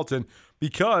Bozeman Gallatin,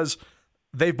 because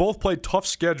they both played tough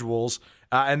schedules,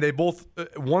 and they both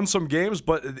won some games,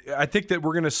 but I think that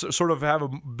we're going to sort of have a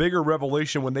bigger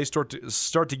revelation when they start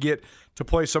to get to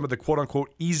play some of the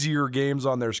quote-unquote easier games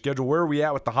on their schedule. Where are we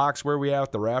at with the Hawks? Where are we at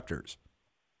with the Raptors?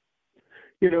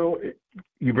 You know,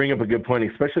 you bring up a good point,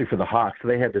 especially for the Hawks.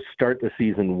 They had to start the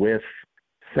season with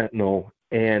Sentinel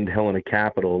and Helena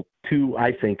Capital, two,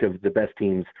 I think, of the best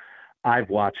teams I've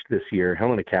watched this year.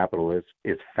 Helena Capital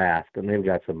is fast, and they've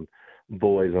got some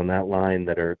boys on that line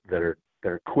that are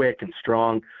quick and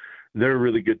strong. They're a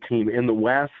really good team. In the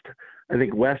West, I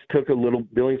think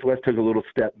Billings West took a little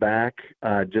step back,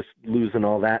 just losing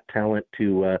all that talent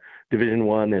to Division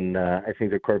I, and I think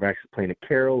their quarterback's playing at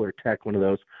Carroll or Tech, one of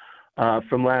those,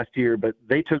 from last year. But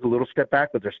they took a little step back,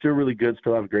 but they're still really good,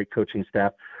 still have a great coaching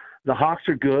staff. The Hawks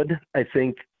are good. I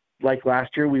think, like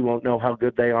last year, we won't know how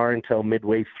good they are until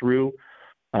midway through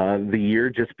the year,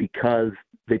 just because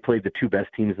they played the two best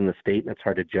teams in the state, and it's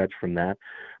hard to judge from that.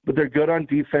 But they're good on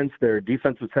defense. Their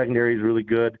defensive secondary is really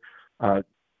good.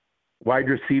 Wide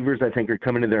receivers, I think, are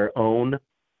coming to their own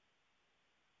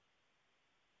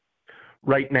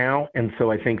right now, and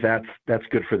so I think that's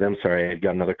good for them. Sorry, I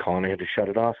got another call, and I had to shut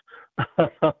it off.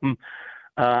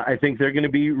 I think they're going to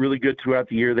be really good throughout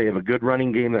the year. They have a good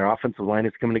running game. Their offensive line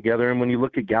is coming together. And when you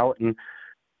look at Gallatin,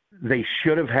 they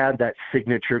should have had that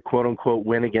signature quote-unquote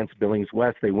win against Billings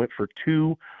West. They went for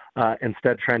two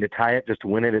instead of trying to tie it, just to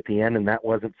win it at the end, and that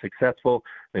wasn't successful.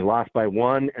 They lost by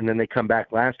one, and then they come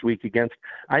back last week against,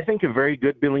 I think, a very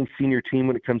good Billings senior team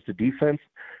when it comes to defense,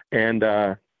 and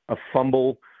a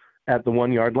fumble at the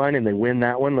 1 yard line, and they win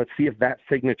that one. Let's see if that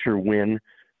signature win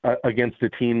against a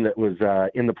team that was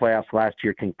in the playoffs last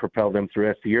year can propel them through the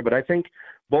rest of the year. But I think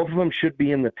both of them should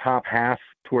be in the top half,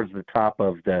 towards the top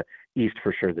of the East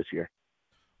for sure this year.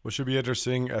 Which should be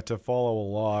interesting to follow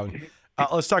along.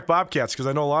 Let's talk Bobcats, because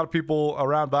I know a lot of people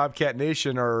around Bobcat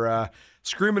Nation are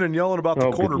screaming and yelling about the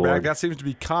quarterback. That seems to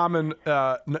be common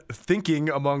thinking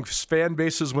amongst fan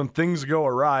bases when things go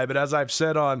awry. But as I've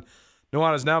said on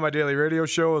Nuanez Now, my daily radio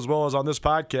show, as well as on this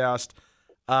podcast,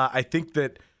 I think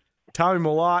that Tommy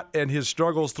Mellott and his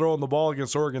struggles throwing the ball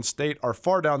against Oregon State are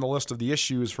far down the list of the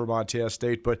issues for Montana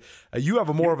State. But you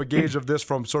have more of a gauge of this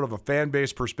from sort of a fan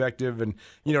base perspective, and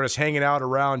just hanging out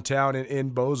around town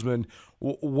in Bozeman.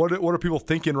 What are people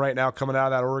thinking right now coming out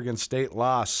of that Oregon State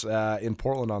loss in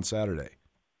Portland on Saturday?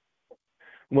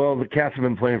 Well, the Cats have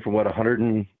been playing for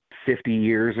 150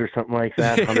 years or something like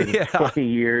that, 120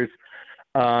 years,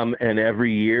 and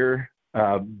every year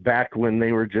back when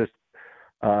they were just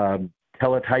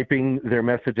teletyping their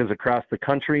messages across the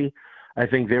country, I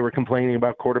think they were complaining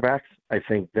about quarterbacks. I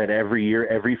think that every year,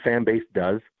 every fan base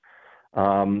does.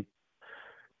 The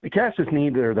Cats just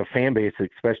need, or the fan base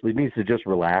especially, needs to just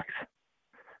relax.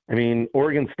 I mean,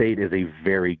 Oregon State is a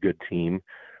very good team.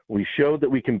 We showed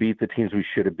that we can beat the teams we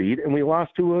should have beat, and we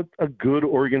lost to a good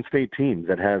Oregon State team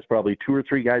that has probably 2 or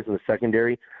 3 guys in the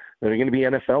secondary that are going to be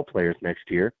NFL players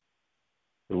next year.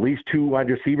 At least 2 wide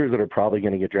receivers that are probably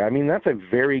going to get drafted. I mean, that's a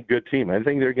very good team. I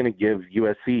think they're going to give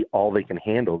USC all they can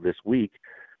handle this week.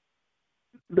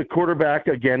 The quarterback,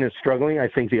 again, is struggling. I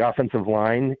think the offensive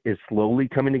line is slowly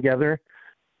coming together.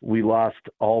 We lost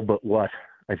all but what?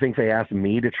 I think they asked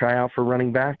me to try out for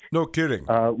running back. No kidding.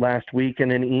 Last week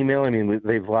in an email. I mean,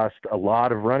 they've lost a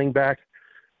lot of running backs.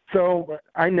 So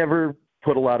I never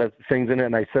put a lot of things in it,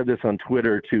 and I said this on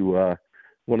Twitter to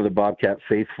one of the Bobcat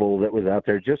faithful that was out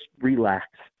there. Just relax.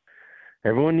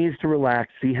 Everyone needs to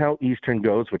relax, see how Eastern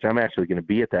goes, which I'm actually going to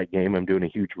be at that game. I'm doing a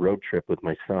huge road trip with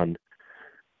my son,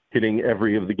 hitting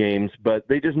every of the games. But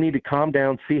they just need to calm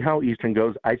down, see how Eastern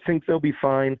goes. I think they'll be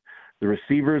fine. The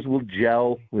receivers will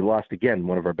gel. We lost, again,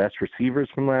 one of our best receivers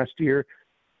from last year.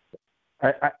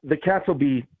 The Cats will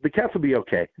be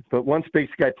okay. But once Big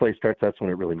Sky play starts, that's when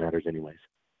it really matters anyways.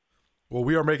 Well,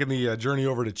 we are making the journey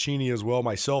over to Cheney as well.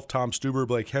 Myself, Tom Stuber,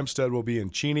 Blake Hempstead will be in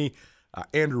Cheney.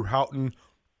 Andrew Houghton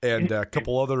and a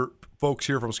couple other folks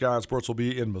here from Skyline Sports will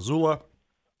be in Missoula.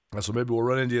 So maybe we'll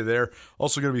run into you there.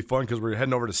 Also going to be fun because we're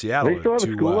heading over to Seattle. They still have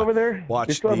a school over there? Watch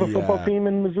they still have a football team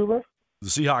in Missoula? The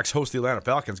Seahawks host the Atlanta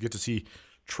Falcons. Get to see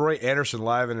Troy Anderson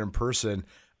live and in person.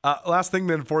 Last thing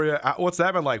then for you, what's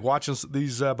that been like watching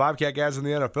these Bobcat guys in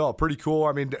the NFL? Pretty cool.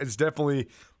 I mean, it's definitely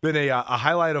been a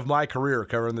highlight of my career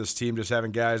covering this team, just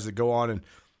having guys that go on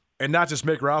and not just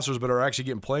make rosters, but are actually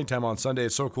getting playing time on Sunday.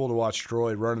 It's so cool to watch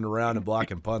Troy running around and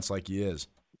blocking punts like he is.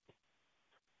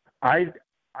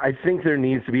 I think there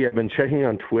needs to be. I've been checking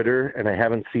on Twitter, and I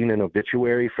haven't seen an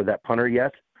obituary for that punter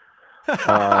yet.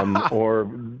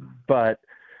 But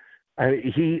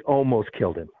he almost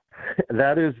killed him.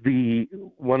 That is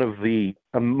one of the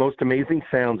most amazing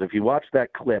sounds. If you watch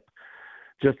that clip,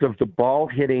 just of the ball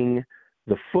hitting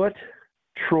the foot,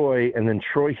 Troy, and then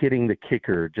Troy hitting the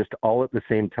kicker, just all at the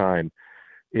same time,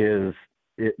 it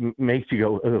makes you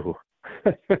go, ooh.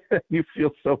 You feel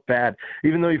so bad.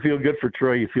 Even though you feel good for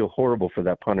Troy, you feel horrible for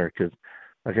that punter because,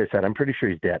 like I said, I'm pretty sure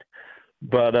he's dead.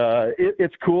 But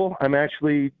it's cool. I'm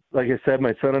actually, like I said,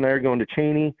 my son and I are going to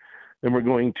Cheney. Then we're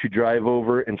going to drive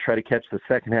over and try to catch the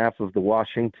second half of the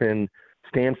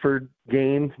Washington-Stanford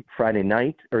game Saturday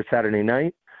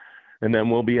night. And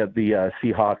then we'll be at the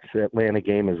Seahawks-Atlanta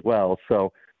game as well.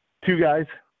 So 2 guys,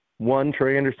 one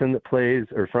Troy Anderson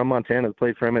from Montana that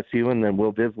plays for MSU, and then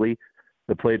Will Disley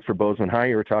that played for Bozeman High.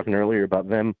 You were talking earlier about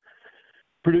them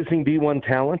producing D1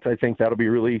 talent. I think that'll be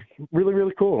really, really,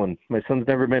 really cool. And my son's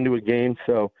never been to a game,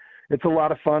 so it's a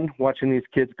lot of fun watching these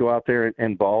kids go out there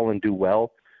and ball and do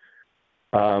well.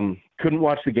 Couldn't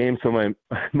watch the game, so my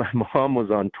mom was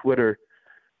on Twitter,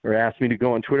 or asked me to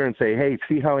go on Twitter and say, hey,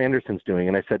 see how Anderson's doing.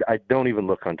 And I said, I don't even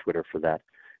look on Twitter for that.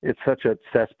 It's such a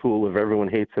cesspool of everyone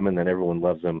hates him and then everyone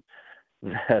loves him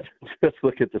that just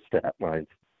look at the stat lines.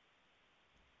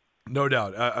 No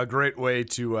doubt. A great way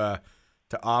to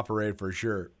operate for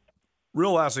sure.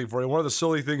 Real last thing for you, one of the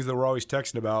silly things that we're always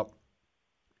texting about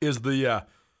is the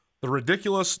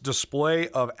ridiculous display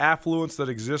of affluence that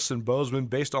exists in Bozeman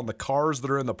based on the cars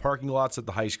that are in the parking lots at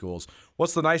the high schools.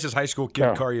 What's the nicest high school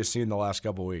kid car you've seen in the last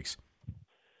couple of weeks?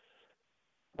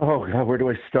 Oh, God, where do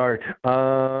I start?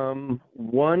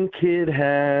 One kid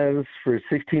has, for his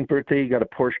 16th birthday, he got a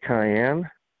Porsche Cayenne.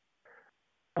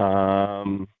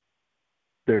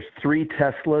 There's 3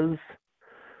 Teslas.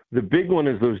 The big one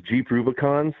is those Jeep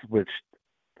Rubicons, which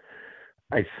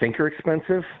I think are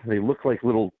expensive. They look like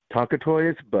little Tonka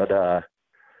toys, but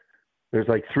there's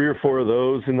like 3 or 4 of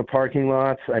those in the parking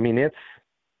lots. I mean,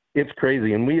 it's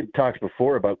crazy. And we had talked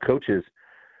before about coaches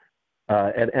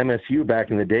at MSU back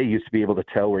in the day used to be able to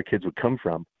tell where kids would come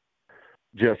from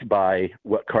just by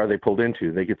what car they pulled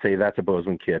into. They could say that's a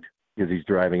Bozeman kid because he's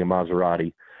driving a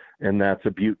Maserati, and that's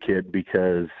a Butte kid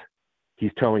because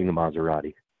he's towing the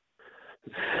Maserati.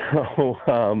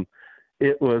 So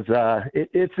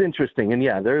it's interesting. And,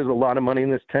 yeah, there's a lot of money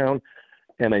in this town.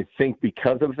 And I think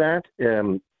because of that,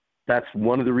 that's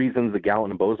one of the reasons the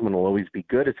Gallatin and Bozeman will always be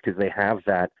good is because they have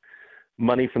that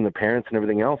money from the parents and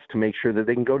everything else to make sure that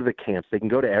they can go to the camps. They can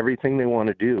go to everything they want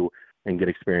to do and get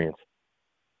experience.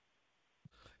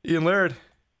 Ian Laird,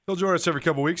 he'll join us every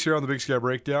couple of weeks here on the Big Sky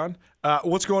Breakdown.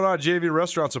 What's going on at JV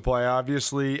Restaurant Supply?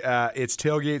 Obviously, it's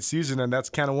tailgate season, and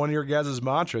that's kind of one of your guys'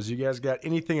 mantras. You guys got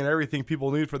anything and everything people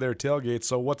need for their tailgates.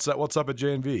 So what's up at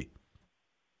J&V?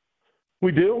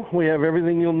 We do. We have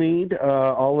everything you'll need,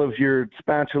 all of your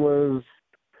spatulas,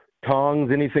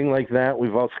 tongs, anything like that.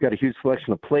 We've also got a huge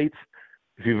selection of plates.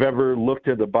 If you've ever looked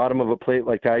at the bottom of a plate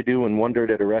like I do and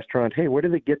wondered at a restaurant, hey, where do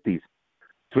they get these?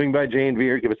 Swing by J&V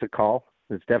or give us a call.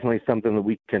 It's definitely something that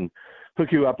we can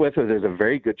hook you up with. Or there's a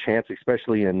very good chance,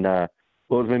 especially in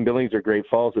Bozeman, Billings, or Great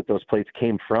Falls, that those plates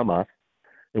came from us,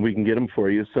 and we can get them for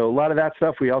you. So a lot of that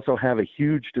stuff. We also have a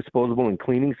huge disposable and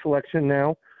cleaning selection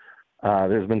now.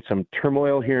 There's been some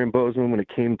turmoil here in Bozeman when it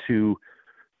came to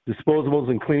disposables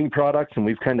and cleaning products, and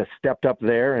we've kind of stepped up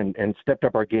there and stepped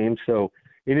up our game. So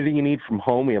anything you need from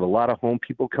home, we have a lot of home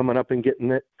people coming up and getting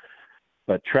it.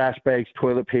 But trash bags,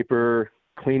 toilet paper,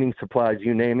 cleaning supplies,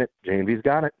 you name it, J&V's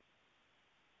got it.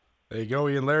 There you go,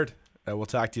 Ian Laird. We'll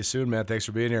talk to you soon, man. Thanks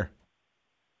for being here.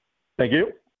 Thank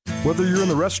you. Whether you're in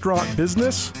the restaurant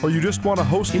business or you just want to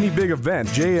host any big event,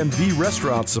 J&V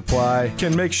Restaurant Supply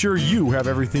can make sure you have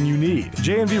everything you need.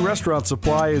 J&V Restaurant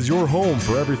Supply is your home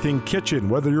for everything kitchen.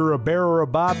 Whether you're a bear or a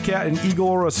bobcat, an eagle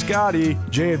or a Scotty,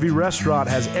 J&V Restaurant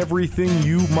has everything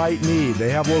you might need.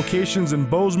 They have locations in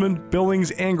Bozeman,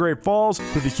 Billings, and Great Falls.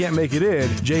 If you can't make it in,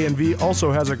 J&V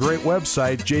also has a great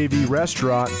website,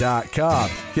 jvrestaurant.com.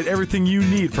 Get everything you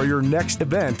need for your next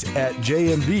event at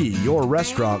J&V, your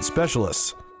restaurant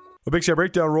specialists. The Big Sky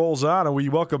Breakdown rolls on, and we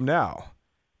welcome now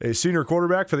a senior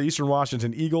quarterback for the Eastern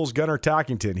Washington Eagles, Gunnar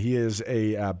Talkington. He is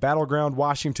a Battleground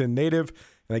Washington native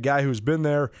and a guy who's been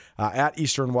there at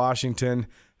Eastern Washington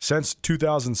since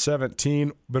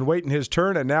 2017. Been waiting his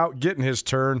turn and now getting his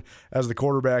turn as the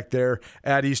quarterback there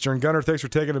at Eastern. Gunnar, thanks for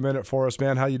taking a minute for us,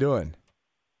 man. How you doing?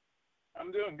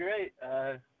 I'm doing great.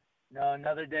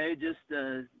 Another day just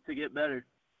to get better.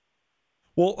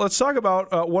 Well, let's talk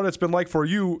about what it's been like for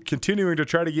you continuing to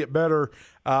try to get better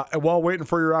while waiting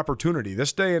for your opportunity.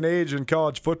 This day and age in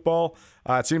college football,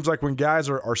 it seems like when guys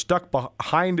are stuck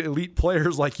behind elite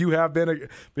players like you have been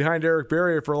behind Eric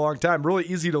Barriere for a long time, really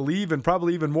easy to leave and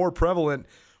probably even more prevalent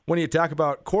when you talk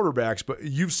about quarterbacks. But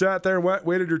you've sat there and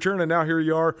waited your turn, and now here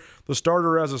you are, the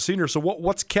starter as a senior. So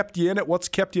what's kept you in it? What's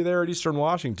kept you there at Eastern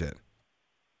Washington?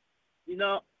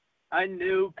 I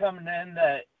knew coming in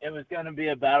that it was going to be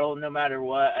a battle no matter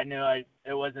what. I knew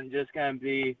it wasn't just going to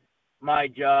be my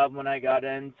job when I got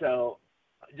in. So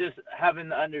just having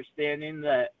the understanding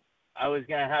that I was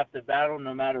going to have to battle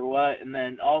no matter what. And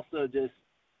then also just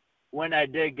when I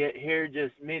did get here,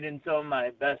 just meeting some of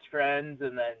my best friends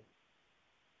and then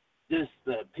just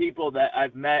the people that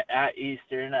I've met at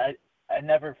Eastern. I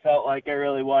never felt like I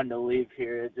really wanted to leave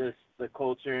here. Just the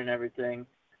culture and everything.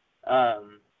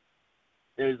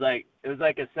 It was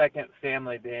like a second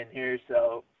family being here,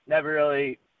 so never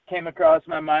really came across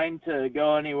my mind to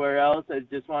go anywhere else. I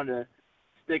just wanted to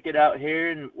stick it out here,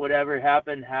 and whatever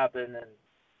happened, and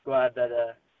glad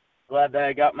that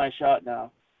I got my shot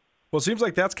now. Well, it seems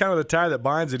like that's kind of the tie that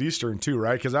binds at Eastern too,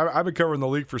 right? Because I've been covering the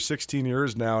league for 16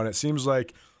 years now, and it seems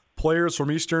like players from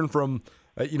Eastern from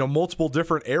multiple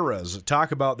different eras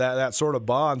talk about that sort of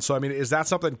bond. So, I mean, is that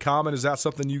something common? Is that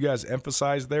something you guys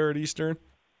emphasize there at Eastern?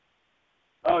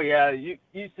 Oh, yeah, you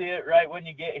see it right when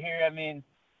you get here. I mean,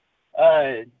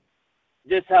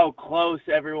 just how close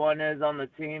everyone is on the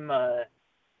team.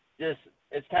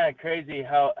 It's kind of crazy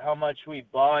how much we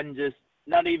bond, just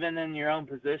not even in your own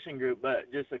position group,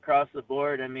 but just across the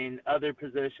board. I mean, other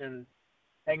positions,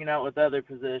 hanging out with other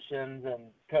positions and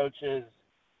coaches,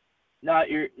 not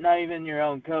even your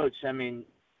own coach. I mean,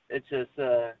 it's just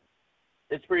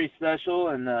it's pretty special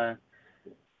and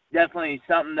definitely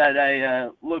something that I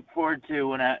look forward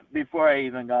to before I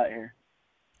even got here.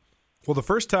 Well, the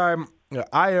first time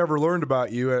I ever learned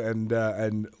about you and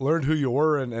learned who you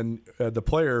were and the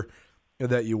player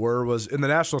that you were was in the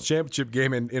national championship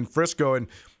game in Frisco in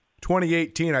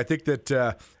 2018. I think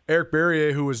that Eric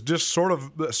Barriere, who was just sort of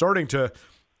starting to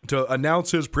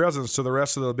announce his presence to the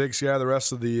rest of the Big Sky, the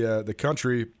rest of the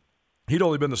country, he'd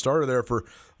only been the starter there for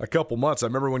a couple months. I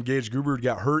remember when Gage Gubrud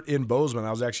got hurt in Bozeman.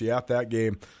 I was actually at that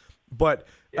game. But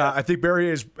I think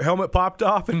Barriere's helmet popped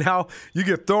off, and now you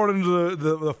get thrown into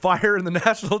the fire in the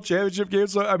national championship game.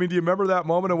 So, I mean, do you remember that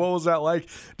moment, and what was that like,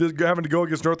 just having to go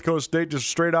against North Dakota State just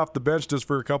straight off the bench just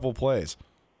for a couple of plays?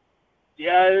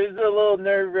 Yeah, it was a little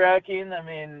nerve-wracking. I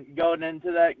mean, going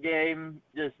into that game,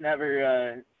 just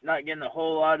never not getting a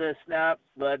whole lot of snaps,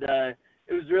 but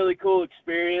it was a really cool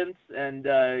experience. And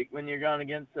when you're going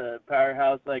against a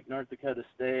powerhouse like North Dakota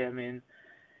State, I mean,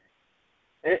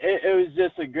 it was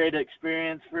just a great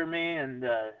experience for me, and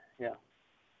yeah.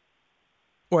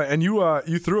 Well, and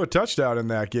you threw a touchdown in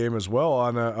that game as well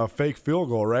on a fake field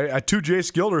goal, right? To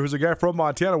Jace Gilder, who's a guy from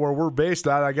Montana, where we're based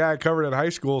at, a guy I covered in high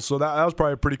school, so that was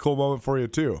probably a pretty cool moment for you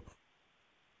too.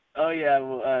 Oh yeah,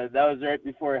 well, that was right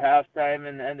before halftime,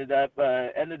 and ended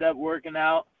up working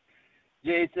out.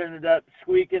 Jace ended up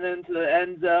squeaking into the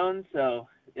end zone, so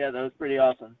yeah, that was pretty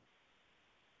awesome.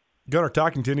 Gunnar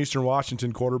Talkington, Eastern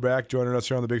Washington quarterback, joining us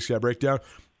here on the Big Sky Breakdown.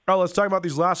 All right, let's talk about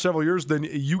these last several years. Then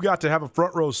you got to have a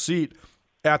front row seat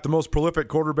at the most prolific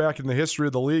quarterback in the history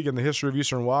of the league and the history of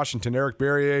Eastern Washington. Eric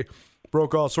Barriere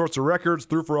broke all sorts of records,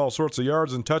 threw for all sorts of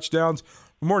yards and touchdowns.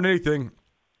 More than anything,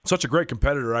 such a great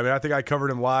competitor. I mean, I think I covered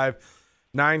him live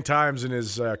 9 times in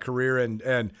his career,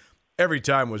 and every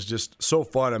time was just so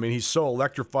fun. I mean, he's so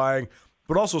electrifying,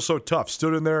 but also so tough.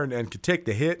 Stood in there and could take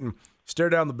the hit and stare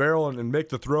down the barrel and make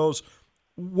the throws.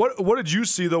 What did you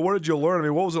see, though? What did you learn? I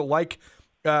mean, what was it like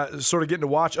sort of getting to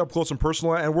watch up close and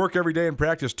personal and work every day in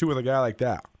practice, too, with a guy like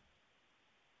that?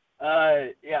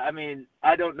 Yeah, I mean,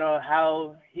 I don't know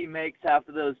how he makes half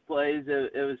of those plays.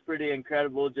 It was pretty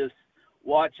incredible just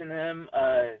watching him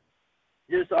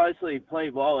just honestly play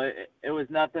ball. It was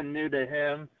nothing new to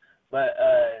him, but,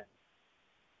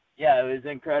 yeah, it was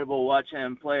incredible watching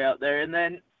him play out there. And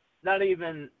then not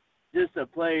even – just a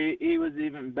play, he was an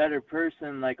even better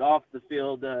person, like off the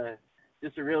field,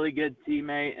 just a really good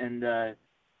teammate, and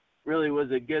really was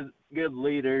a good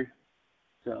leader.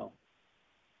 So,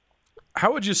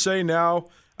 how would you say now?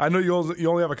 I know you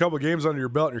only have a couple of games under your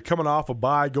belt, and you're coming off a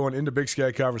bye, going into Big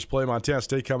Sky Conference play. Montana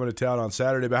State coming to town on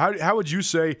Saturday. But how would you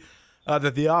say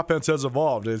that the offense has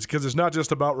evolved? It's because it's not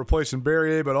just about replacing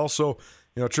Barriere, but also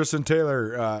Tristan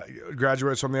Taylor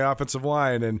graduates from the offensive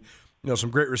line, and some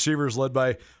great receivers led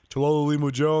by Talolo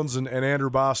Limu-Jones and Andrew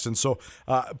Boston. So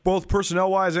both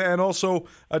personnel-wise and also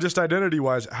just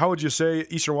identity-wise, how would you say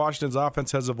Eastern Washington's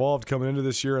offense has evolved coming into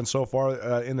this year and so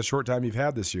far in the short time you've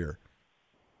had this year?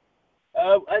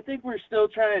 I think we're still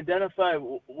trying to identify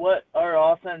what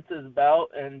our offense is about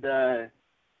and,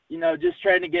 just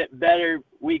trying to get better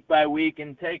week by week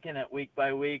and taking it week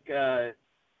by week.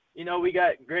 We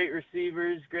got great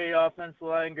receivers, great offensive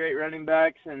line, great running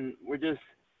backs, and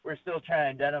we're still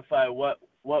trying to identify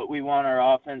what we want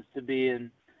our offense to be.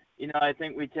 And, I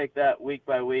think we take that week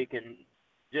by week and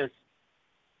just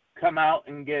come out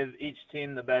and give each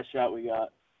team the best shot we got.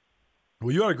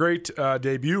 Well, you had a great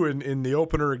debut in the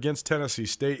opener against Tennessee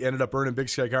State. You ended up earning Big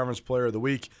Sky Conference Player of the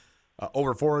Week,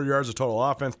 over 400 yards of total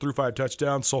offense, threw 5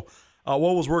 touchdowns. So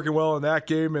what was working well in that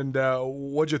game, and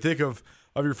what did you think of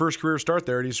your first career start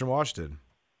there at Eastern Washington?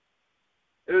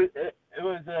 It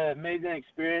was an amazing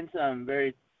experience. I'm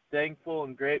very thankful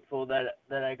and grateful that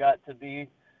I got to be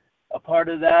a part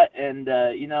of that, and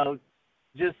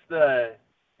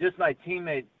just my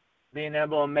teammates being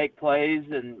able to make plays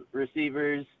and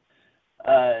receivers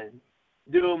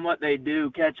doing what they do,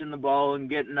 catching the ball and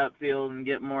getting upfield and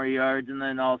getting more yards, and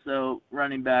then also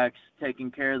running backs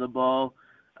taking care of the ball,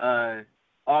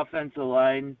 offensive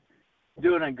line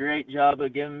doing a great job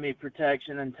of giving me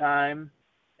protection and time,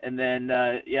 and then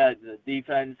the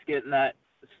defense getting that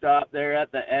stop there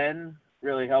at the end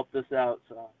really helped us out.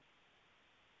 So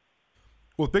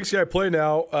with Big Sky play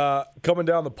now coming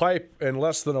down the pipe in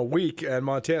less than a week, and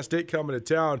Montana State coming to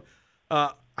town,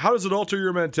 how does it alter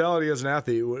your mentality as an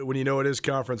athlete when you know it is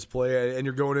conference play and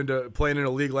you're going into playing in a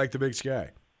league like the Big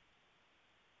Sky?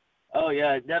 Oh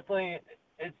yeah, definitely.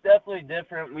 It's definitely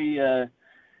different. We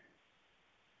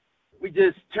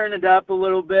just turn it up a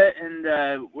little bit,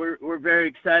 and we're very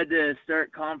excited to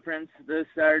start conference this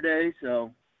Saturday.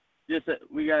 So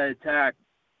we got to attack.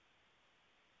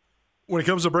 When it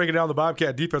comes to breaking down the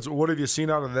Bobcat defense, what have you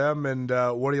seen out of them, and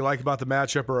what do you like about the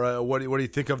matchup, or what do you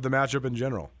think of the matchup in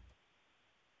general?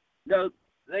 No,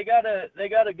 they got a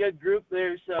good group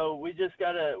there, so we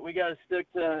gotta stick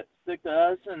to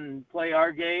us and play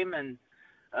our game and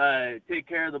take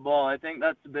care of the ball. I think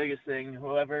that's the biggest thing.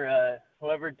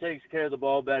 Whoever takes care of the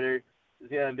ball better is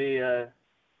gonna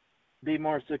be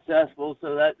more successful.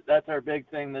 So that's our big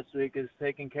thing this week, is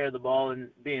taking care of the ball and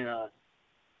being us.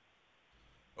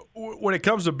 When it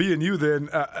comes to being you, then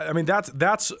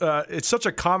that's it's such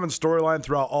a common storyline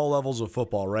throughout all levels of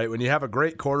football, right? When you have a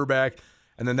great quarterback,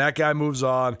 and then that guy moves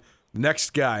on, the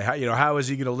next guy, how is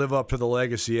he going to live up to the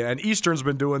legacy? And Eastern's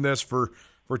been doing this for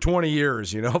 20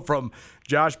 years, from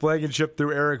Josh Blankenship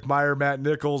through Eric Meyer, Matt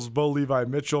Nichols, Bo Levi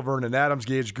Mitchell, Vernon Adams,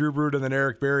 Gage Grubrud, and then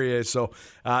Eric Berrier. So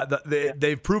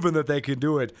they've proven that they can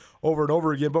do it over and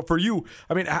over again. But for you,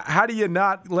 how do you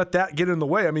not let that get in the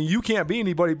way? You can't be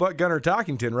anybody but Gunnar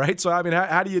Talkington, right? So,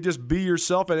 how do you just be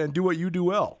yourself and do what you do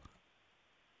well?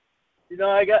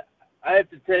 I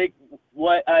have to take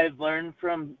what I've learned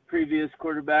from previous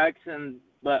quarterbacks,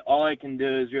 but all I can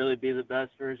do is really be the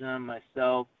best version of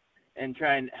myself and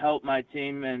try and help my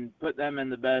team and put them in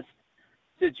the best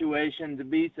situation to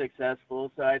be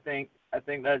successful. So I think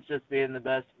that's just being the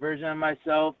best version of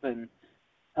myself and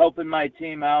helping my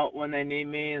team out when they need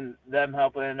me, and them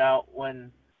helping it out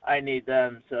when I need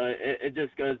them. So it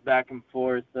just goes back and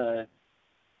forth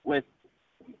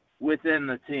within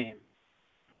the team.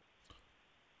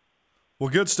 Well,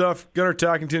 good stuff. Gunnar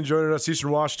Talkington joining us. Eastern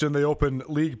Washington, they open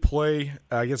league play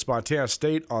against Montana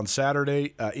State on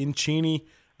Saturday in Cheney.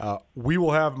 We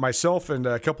will have myself and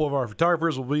a couple of our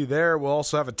photographers will be there. We'll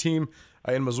also have a team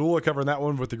in Missoula covering that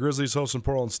one with the Grizzlies hosting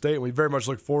Portland State. We very much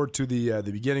look forward to the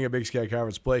beginning of Big Sky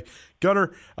Conference play.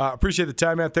 Gunnar, appreciate the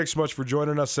time, man. Thanks so much for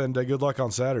joining us, and good luck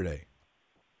on Saturday.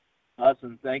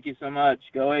 Awesome. Thank you so much.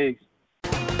 Go Eagles.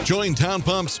 Join Town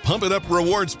Pump's Pump It Up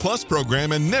Rewards Plus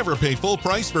program and never pay full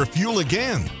price for fuel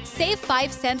again. Save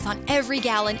 5 cents on every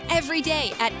gallon every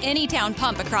day at any Town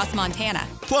Pump across Montana.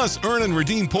 Plus, earn and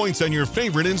redeem points on your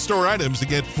favorite in-store items to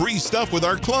get free stuff with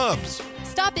our clubs.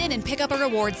 Stop in and pick up a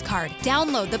rewards card.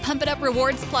 Download the Pump It Up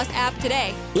Rewards Plus app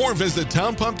today. Or visit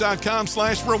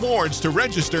townpump.com/rewards to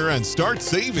register and start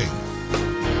saving.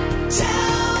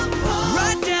 Town Pump.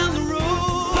 Right down the road.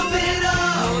 Pump it up.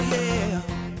 Oh, yeah.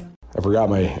 I forgot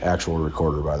my actual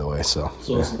recorder, by the way. So it's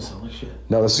going to sound like shit.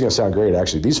 No, this is going to sound great,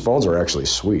 actually. These phones are actually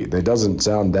sweet. It doesn't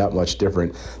sound that much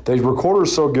different. The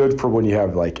recorder's so good for when you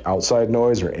have, outside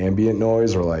noise or ambient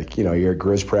noise, or, you're at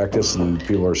Grizz practice and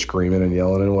people are screaming and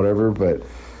yelling and whatever. But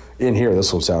in here,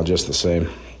 this will sound just the same.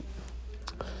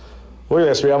 Look at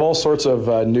this. We have all sorts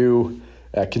of new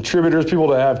contributors, people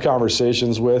to have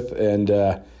conversations with,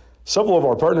 and several of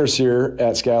our partners here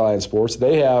at Skyline Sports.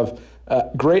 They have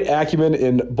great acumen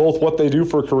in both what they do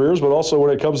for careers, but also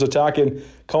when it comes to talking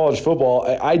college football.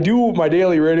 I do my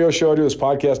daily radio show, I do this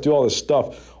podcast, do all this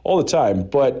stuff all the time,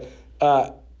 but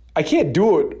I can't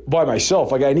do it by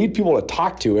myself. Like, I need people to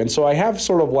talk to, and so I have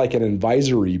sort of like an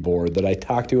advisory board that I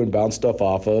talk to and bounce stuff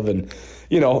off of, and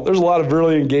there's a lot of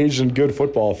really engaged and good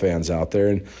football fans out there,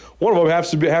 and one of them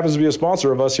happens to be a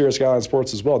sponsor of us here at Skyline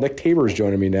Sports as well. Nick Tabor is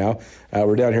joining me now.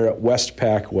 We're down here at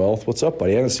Westpac Wealth. What's up,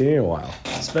 buddy? I haven't seen you in a while.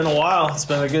 It's been a while. It's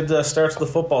been a good start to the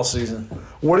football season.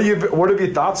 What have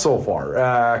you thought so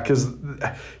far? Because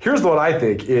here's what I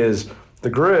think is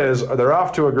the Grizz, they're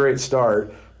off to a great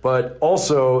start, but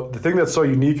also the thing that's so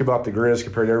unique about the Grizz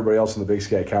compared to everybody else in the Big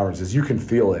Sky Conference is you can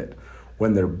feel it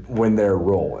when they're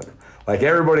rolling. Like,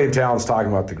 everybody in town's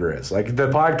talking about the Grizz. Like, the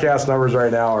podcast numbers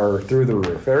right now are through the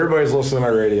roof. Everybody's listening to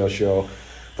my radio show.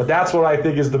 But that's what I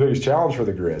think is the biggest challenge for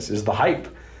the Grizz, is the hype.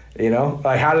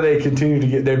 Like, how do they continue to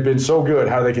get – they've been so good.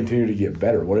 How do they continue to get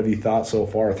better? What have you thought so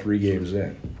far 3 games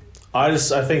in? I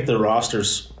think the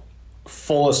roster's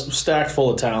stacked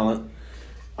full of talent.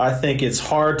 I think it's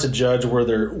hard to judge where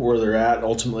they're at,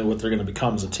 ultimately what they're going to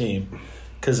become as a team,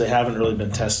 because they haven't really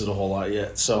been tested a whole lot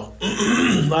yet. So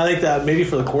I think that maybe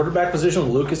for the quarterback position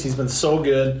with Lucas, he's been so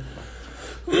good.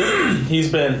 He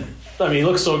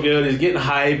looks so good. He's getting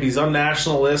hype. He's on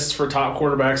national lists for top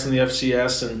quarterbacks in the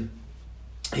FCS, and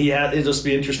it'll just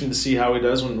be interesting to see how he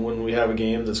does when we have a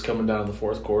game that's coming down in the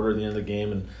fourth quarter at the end of the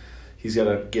game, and he's got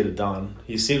to get it done.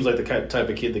 He seems like the type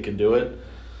of kid that can do it.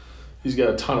 He's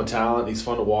got a ton of talent. He's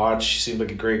fun to watch. He seems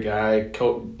like a great guy.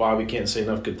 Bobby can't say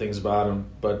enough good things about him.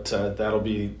 But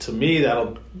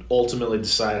that'll ultimately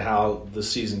decide how the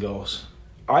season goes.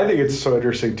 I think it's so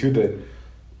interesting, too, that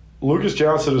Lucas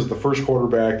Johnson is the first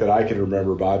quarterback that I can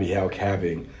remember Bobby Hauck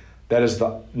having that is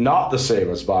not the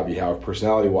same as Bobby Hauck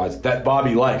personality-wise, that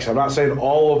Bobby likes. I'm not saying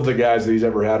all of the guys that he's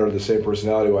ever had are the same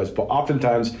personality-wise, but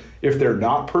oftentimes if they're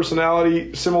not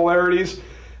personality similarities,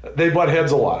 they butt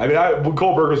heads a lot. I mean,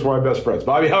 Cole Burke was one of my best friends.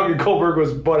 Bobby Hauck and Cole Burke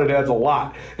was butted heads a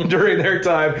lot during their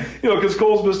time. Because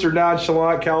Cole's Mr.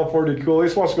 Nonchalant, California cool. He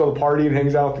just wants to go to the party and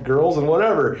hangs out with the girls and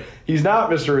whatever. He's not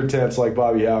Mr. Intense like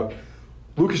Bobby Hauck.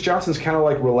 Lucas Johnson's kind of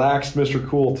like relaxed Mr.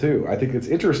 Cool too. I think it's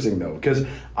interesting though, because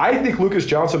I think Lucas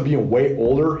Johnson being way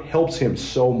older helps him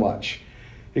so much.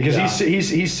 Because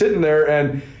he's sitting there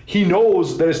and he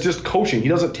knows that it's just coaching. He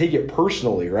doesn't take it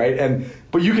personally, right?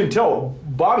 But you can tell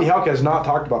Bobby Hauck has not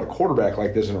talked about a quarterback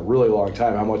like this in a really long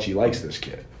time, how much he likes this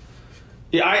kid.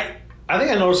 Yeah, I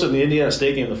think I noticed it in the Indiana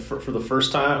State game for the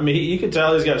first time. I mean, you can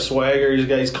tell he's got swagger.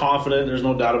 He's confident. There's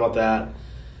no doubt about that.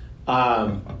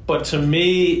 But to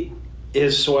me,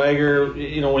 his swagger,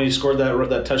 when he scored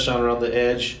that touchdown around the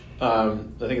edge, I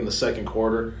think in the second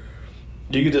quarter,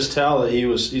 you could just tell that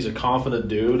he's a confident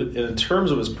dude. And in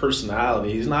terms of his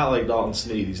personality, he's not like Dalton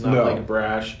Sneed. He's not like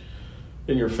brash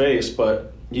in your face,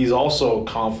 but he's also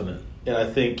confident. And I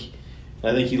think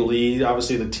he leads.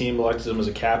 Obviously, the team elected him as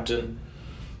a captain.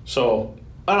 So,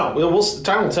 I don't know.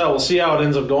 Time will tell. We'll see how it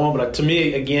ends up going. But to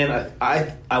me, again,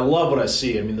 I love what I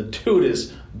see. I mean, the dude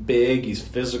is big. He's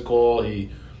physical.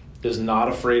 He is not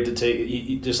afraid to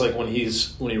take – just like when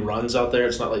he runs out there,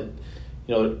 it's not like –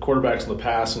 quarterbacks in the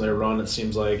past when they run, it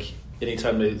seems like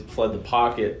anytime they fled the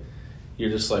pocket, you're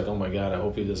just like, oh my God, I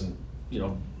hope he doesn't,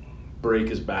 break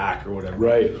his back or whatever.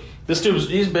 Right. This dude's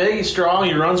he's big, he's strong,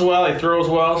 he runs well, he throws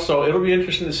well, so it'll be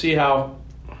interesting to see how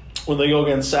when they go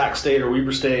against Sac State or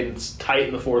Weber State, it's tight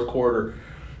in the fourth quarter,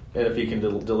 and if he can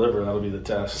deliver, that'll be the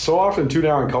test. So often, too,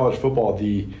 now in college football,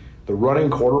 the running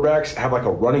quarterbacks have like a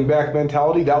running back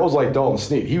mentality. That was like Dalton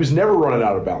Sneed. He was never running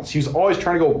out of bounds. He was always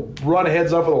trying to go run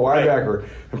heads up with a linebacker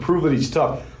and prove that he's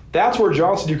tough. That's where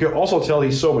Johnson, you can also tell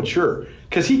he's so mature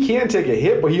because he can take a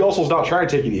hit, but he also is not trying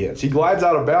to take any hits. He glides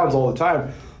out of bounds all the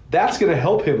time. That's going to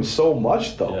help him so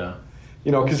much, though. Yeah.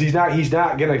 Because he's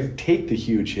not going to take the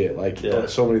huge hit like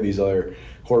so many of these other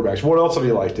quarterbacks. What else have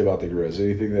you liked about the Grizz?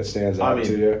 Anything that stands out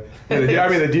to you?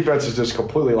 The defense is just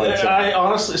completely like just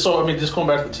going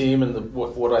back to the team and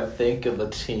what I think of the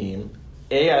team,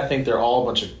 I think they're all a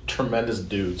bunch of tremendous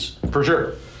dudes. For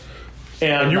sure.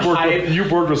 And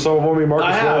you've worked with some of them. I mean,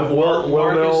 Marcus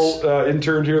Wellnell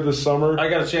interned here this summer. I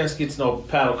got a chance to get to know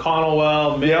Pat O'Connell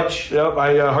well, Mitch. Yep.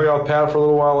 I hung out with Pat for a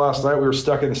little while last night. We were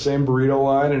stuck in the same burrito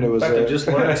line, and it was. In fact,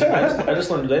 I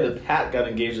just learned today that Pat got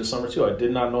engaged this summer too. I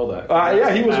did not know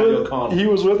that. He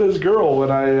was with his girl when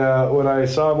I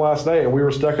saw him last night, and we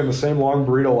were stuck in the same long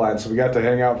burrito line. So we got to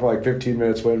hang out for like 15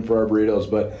 minutes waiting for our burritos.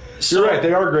 But you're right,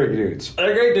 they are great dudes.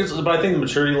 They're great dudes, but I think the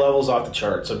maturity level is off the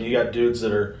charts. I mean, you got dudes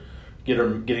that are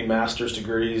getting master's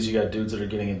degrees. You got dudes that are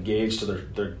getting engaged to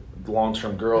their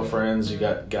long-term girlfriends. You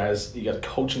got a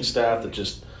coaching staff that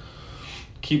just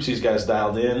keeps these guys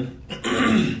dialed in.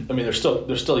 I mean, they're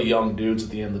still young dudes at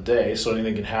the end of the day, so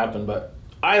anything can happen. But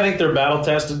I think they're battle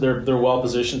tested. They're well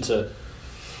positioned to.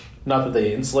 Not that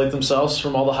they insulate themselves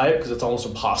from all the hype, because it's almost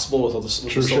impossible with all the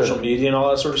social media and all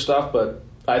that sort of stuff. But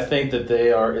I think that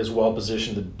they are as well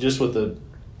positioned to, just with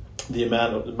the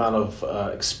amount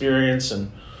of experience,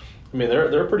 and I mean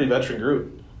they're a pretty veteran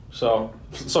group. So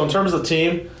in terms of the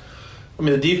team, I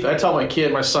mean I tell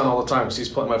my son all the time, because he's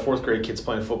playing. My 4th grade kid's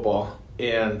playing football,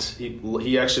 and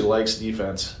he actually likes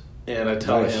defense. And I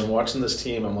tell him, watching this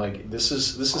team, I'm like, this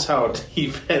is how a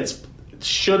defense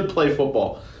should play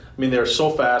football. I mean, they're so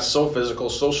fast, so physical,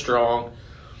 so strong,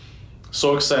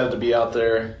 so excited to be out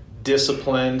there,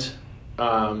 disciplined.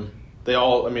 They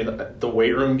all, I mean, the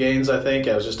weight room gains, I think.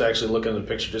 I was just actually looking at a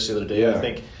picture just the other day.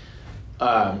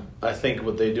 Yeah. I think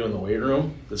what they do in the weight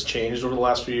room that's changed over the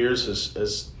last few years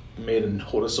has made a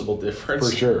noticeable difference.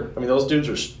 For sure. I mean, those dudes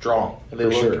are strong, and they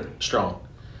look strong.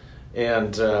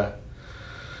 And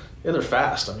they're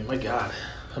fast. I mean, my God.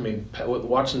 I mean,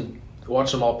 watching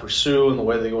them all pursue and the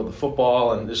way they go with the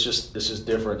football, and it's just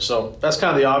different. So that's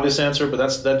kind of the obvious answer, but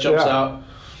that jumps out.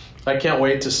 I can't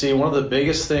wait to see. One of the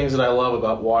biggest things that I love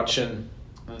about watching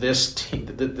this team,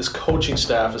 this coaching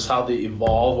staff, is how they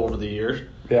evolve over the year,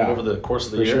 over the course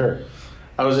of the year. Sure.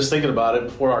 I was just thinking about it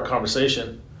before our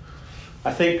conversation.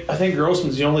 I think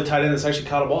Grossman's the only tight end that's actually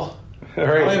caught a ball. Right.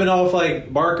 I don't even know if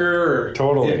like Barker or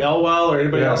Elwell or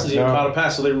anybody else has even caught a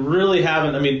pass. So they really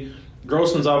haven't. I mean,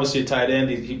 Grossman's obviously a tight end.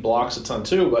 He blocks a ton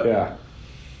too, but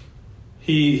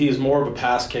he is more of a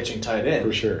pass catching tight end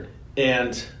for sure.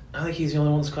 And I think he's the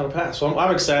only one that's caught a pass. So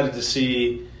I'm excited to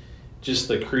see just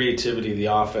the creativity of the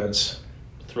offense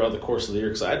throughout the course of the year,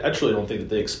 because I truly don't think that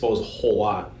they expose a whole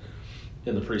lot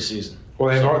in the preseason.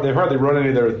 Well, they've hardly run any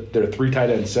of their 3 tight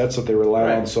end sets that they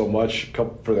rely on so much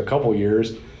for the couple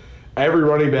years. Every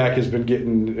running back has been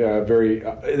getting they've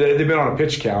been on a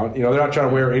pitch count. You know, they're not trying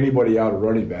to wear anybody out at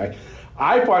running back.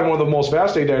 I find one of the most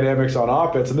fascinating dynamics on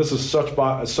offense, and this is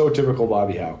so typical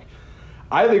Bobby Hauck.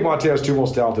 I think Montana's 2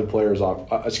 most talented players,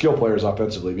 skill players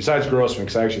offensively, besides Grossman,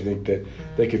 because I actually think that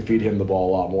they could feed him the ball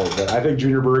a lot more. But I think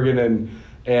Junior Bergen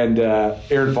and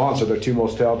Aaron Fonts are the 2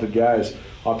 most talented guys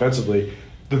offensively.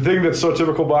 The thing that's so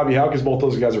typical Bobby Hauck is both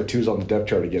those guys are 2s on the depth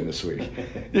chart again this week.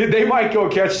 They might go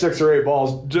catch 6 or 8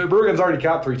 balls. Bergen's already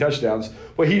caught 3 touchdowns,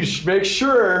 but he makes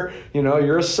sure,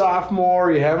 you're a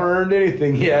sophomore, you haven't earned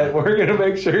anything yet. We're going to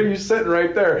make sure you're sitting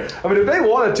right there. I mean, if they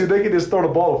wanted to, they could just throw the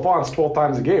ball to Fonts 12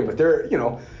 times a game, but they're,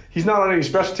 he's not on any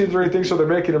special teams or anything, so they're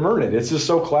making him earn it. It's just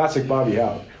so classic Bobby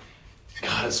Hauck.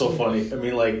 God, it's so funny. I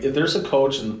mean, like, if there's a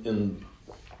coach in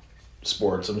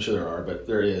sports, I'm sure there are, but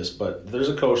there's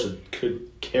a coach that could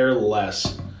care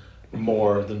less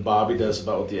more than Bobby does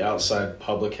about what the outside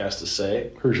public has to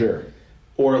say. For sure.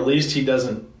 Or at least he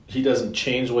doesn't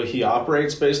change the way he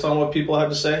operates based on what people have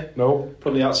to say. Nope.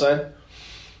 From the outside.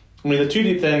 I mean, the 2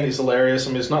 deep thing is hilarious. I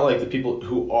mean, it's not like the people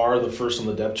who are the first on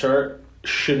the depth chart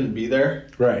shouldn't be there.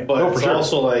 Right. But it's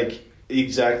also like,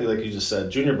 exactly like you just said,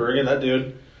 Junior Bergen, that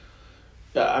dude,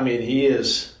 I mean, he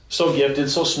is so gifted,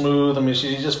 so smooth. I mean,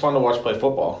 he's just fun to watch play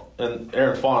football. And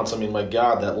Aaron Fonts, I mean, my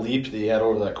God, that leap that he had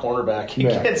over that cornerback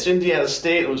against Indiana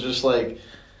State was just like,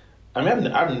 I mean,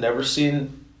 I don't think I've ever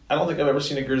seen a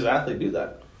Grizz athlete do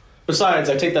that. Besides,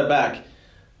 I take that back.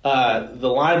 The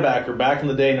linebacker back in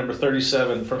the day, number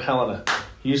 37 from Helena,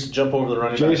 he used to jump over the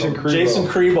running back. Jason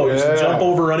Crebo used to jump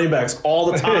over running backs all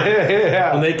the time.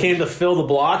 When they came to fill the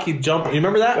block, he'd jump. You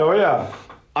remember that? Oh, yeah.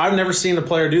 I've never seen a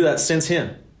player do that since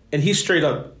him. And he straight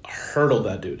up hurdled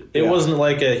that dude. It wasn't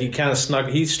like he kind of snuck.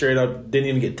 He straight up didn't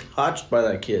even get touched by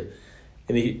that kid.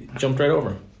 And he jumped right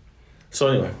over him. So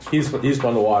anyway, he's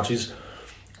fun to watch. He's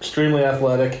extremely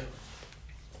athletic.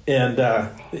 And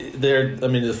the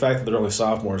fact that they're only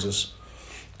sophomores is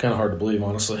kind of hard to believe,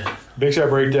 honestly. Big Sky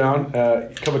Breakdown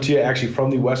coming to you actually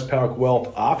from the Westpac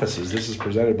Wealth offices. This is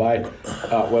presented by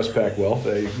Westpac Wealth,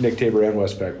 Nick Tabor and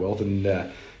Westpac Wealth.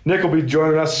 And Nick will be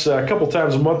joining us a couple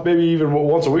times a month, maybe even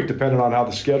once a week, depending on how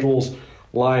the schedules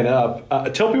line up.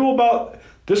 Tell people about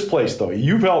this place, though.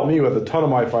 You've helped me with a ton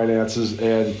of my finances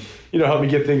and, helped me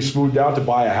get things smoothed out to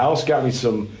buy a house, got me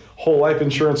some whole life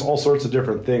insurance, all sorts of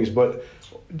different things. But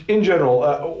in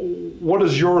general, what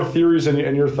is your theories and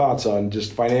your thoughts on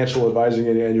just financial advising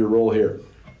and your role here?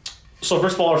 So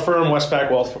first of all, our firm, Westpac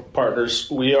Wealth Partners,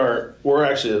 we're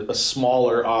actually a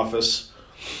smaller office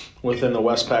within the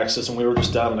Westpac system. We were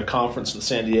just down in a conference in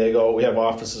San Diego. We have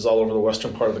offices all over the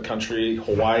western part of the country,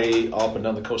 Hawaii, up and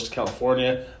down the coast of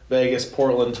California, Vegas,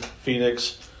 Portland,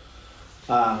 Phoenix.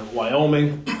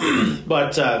 Wyoming,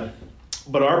 but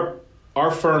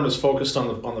our firm is focused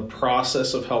on the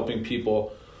process of helping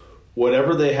people,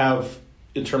 whatever they have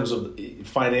in terms of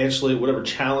financially, whatever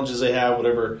challenges they have,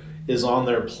 whatever is on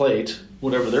their plate,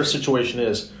 whatever their situation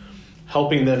is,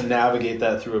 helping them navigate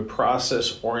that through a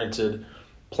process-oriented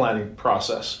planning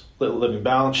process, living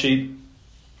balance sheet.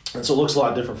 And so it looks a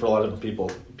lot different for a lot of different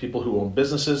people. People who own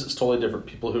businesses, it's totally different.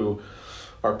 People who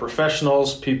are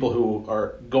professionals, people who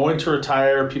are going to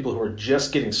retire, people who are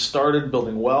just getting started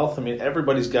building wealth. I mean,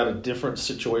 everybody's got a different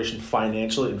situation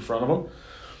financially in front of them.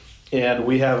 And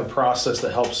we have a process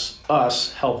that helps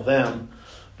us help them,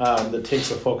 that takes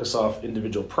the focus off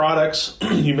individual products.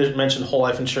 You mentioned whole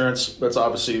life insurance. That's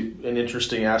obviously an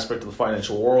interesting aspect of the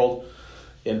financial world,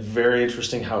 and very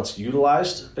interesting how it's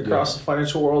utilized across the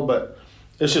financial world. But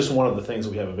it's just one of the things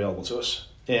that we have available to us.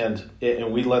 And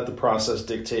we let the process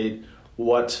dictate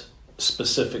what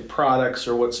specific products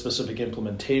or what specific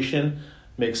implementation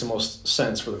makes the most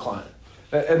sense for the client.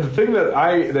 And the thing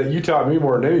that you taught me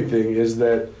more than anything is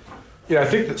that, I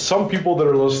think that some people that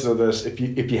are listening to this, if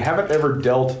you haven't ever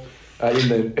dealt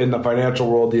in the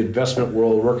financial world, the investment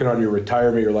world, working on your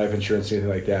retirement, your life insurance, anything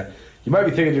like that, you might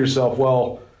be thinking to yourself,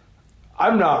 well,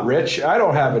 I'm not rich, I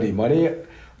don't have any money.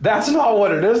 That's not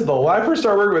what it is, though. When I first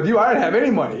started working with you, I didn't have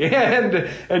any money,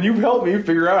 and you've helped me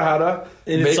figure out how to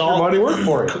make your money work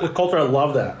for you. Culture, I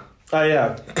love that.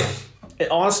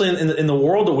 Honestly, in the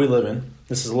world that we live in,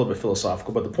 this is a little bit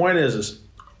philosophical, but the point is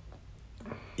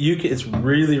it's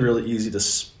really, really easy to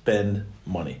spend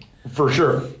money. For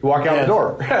sure. You walk out the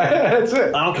door. That's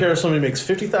it. I don't care if somebody makes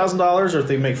 $50,000 or if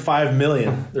they make $5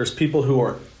 million. There's people who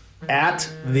are at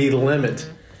the limit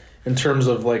in terms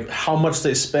of like how much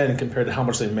they spend compared to how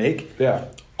much they make. Yeah.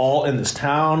 All in this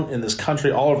town, in this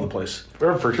country, all over the place.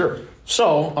 For sure.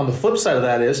 So on the flip side of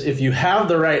that is if you have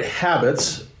the right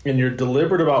habits and you're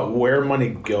deliberate about where money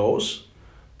goes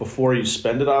before you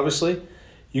spend it, obviously,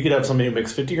 you could have somebody who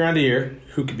makes $50,000 a year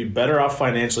who could be better off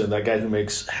financially than that guy who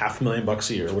makes $500,000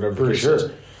 a year or whatever the case is.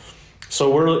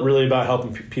 So we're really about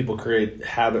helping people create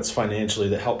habits financially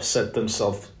that help set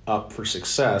themselves up for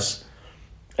success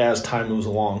as time moves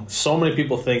along. So many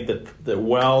people think that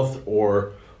wealth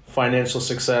or financial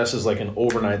success is like an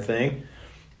overnight thing,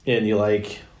 and you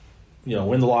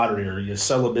win the lottery or you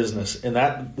sell a business, and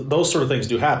those sort of things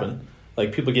do happen.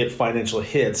 Like people get financial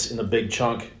hits in a big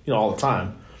chunk, all the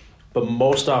time. But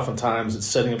most oftentimes it's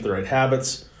setting up the right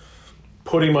habits,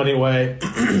 putting money away,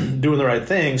 doing the right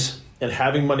things, and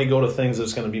having money go to things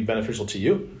that's going to be beneficial to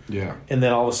you. Yeah. And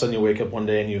then all of a sudden you wake up one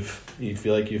day and you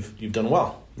feel like you've done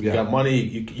well. You got money.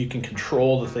 You can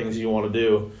control the things you want to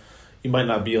do. You might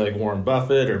not be like Warren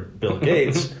Buffett or Bill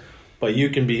Gates, but you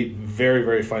can be very,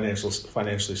 very financially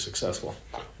successful.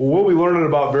 Well, we'll be learning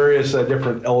about various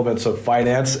different elements of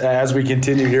finance as we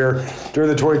continue here during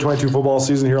the 2022 football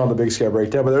season here on the Big Sky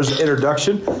Breakdown. But there's an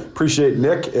introduction. Appreciate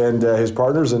Nick and his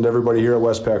partners and everybody here at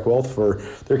Westpac Wealth for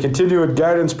their continued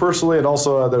guidance personally and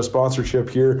also their sponsorship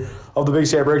here of the Big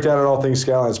Sky Breakdown and all things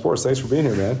Skyline Sports. Thanks for being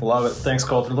here, man. Love it. Thanks,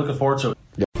 Colton. Looking forward to it.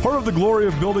 Part of the glory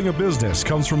of building a business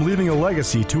comes from leaving a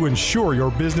legacy to ensure your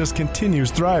business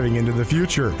continues thriving into the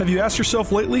future. Have you asked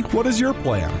yourself lately, what is your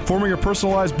plan? Forming a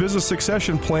personalized business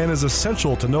succession plan is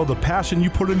essential to know the passion you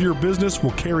put into your business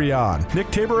will carry on. Nick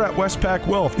Tabor at Westpac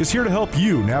Wealth is here to help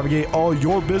you navigate all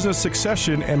your business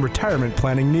succession and retirement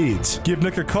planning needs. Give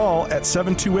Nick a call at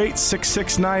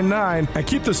 728-6699 and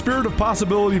keep the spirit of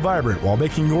possibility vibrant while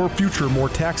making your future more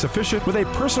tax efficient with a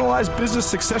personalized business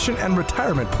succession and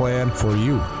retirement plan for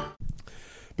you.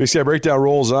 Big Sky Breakdown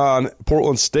rolls on.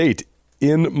 Portland State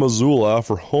in Missoula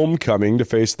for homecoming to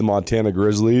face the Montana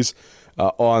Grizzlies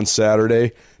on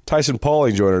Saturday. Tyson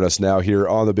Pauling joining us now here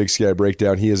on the Big Sky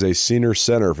Breakdown. He is a senior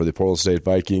center for the Portland State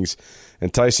Vikings.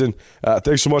 And Tyson,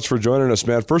 thanks so much for joining us,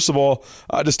 man. First of all,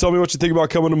 just tell me what you think about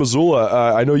coming to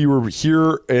Missoula. I know you were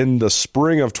here in the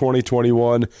spring of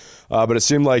 2021, but it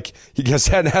seemed like you guys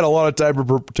hadn't had a lot of time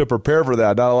to prepare for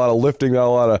that. Not a lot of lifting, not a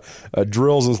lot of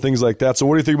drills and things like that. So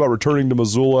what do you think about returning to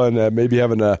Missoula and maybe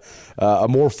having a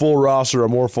more full roster, a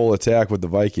more full attack with the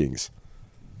Vikings?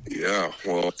 Yeah,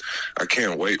 well, I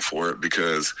can't wait for it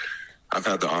because I've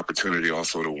had the opportunity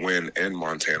also to win in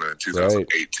Montana in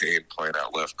 2018 playing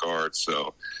out left guard.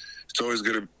 So it's always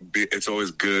good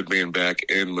being back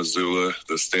in Missoula.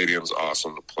 The stadium's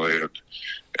awesome to play at,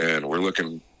 and we're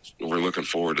looking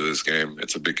forward to this game.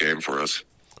 It's a big game for us.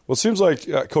 Well, it seems like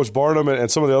Coach Barnum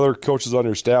and some of the other coaches on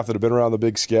your staff that have been around the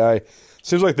Big Sky,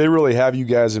 seems like they really have you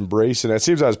guys embrace, and it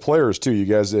seems as players too, you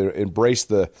guys embrace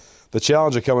the the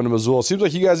challenge of coming to Missoula. It seems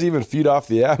like you guys even feed off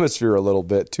the atmosphere a little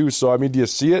bit too. So, I mean, do you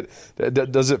see it?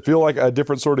 Does it feel like a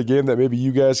different sort of game that maybe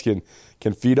you guys can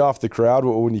feed off the crowd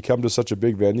when you come to such a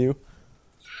big venue?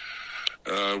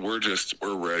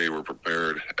 We're ready. We're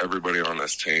prepared. Everybody on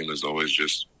this team is always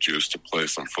just juiced to play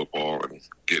some football and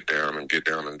get down and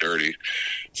dirty.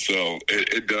 So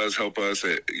it does help us.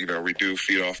 We do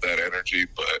feed off that energy,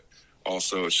 but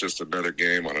also it's just another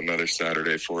game on another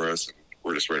Saturday for us. And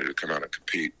we're just ready to come out and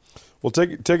compete. Well,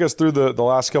 take us through the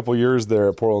last couple of years there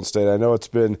at Portland State. I know it's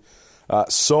been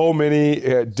so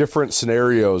many different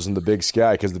scenarios in the Big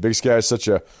Sky because the Big Sky is such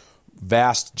a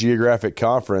vast geographic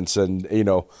conference, and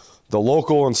the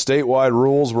local and statewide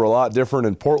rules were a lot different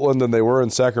in Portland than they were in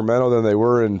Sacramento, than they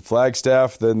were in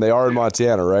Flagstaff, than they are in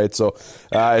Montana, right? So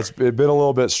it's been a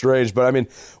little bit strange. But, I mean,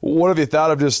 what have you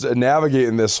thought of just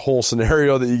navigating this whole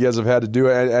scenario that you guys have had to do,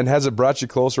 and has it brought you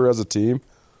closer as a team?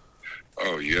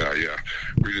 Oh, yeah.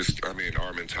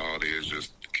 Our mentality is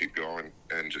just keep going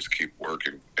and just keep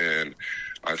working. And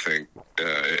I think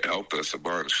it helped us a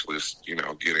bunch, just,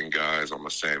 getting guys on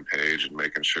the same page and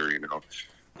making sure,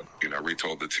 we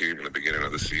told the team in the beginning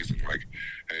of the season, like,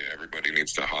 hey, everybody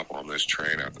needs to hop on this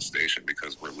train at the station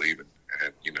because we're leaving.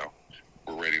 And,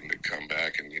 we're ready to come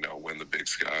back and, win the Big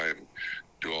Sky and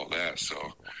do all that.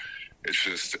 So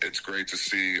it's great to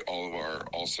see all of our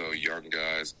also young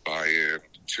guys buy in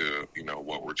to,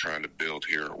 what we're trying to build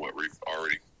here, or what we've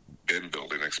already been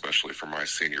building, especially for my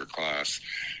senior class.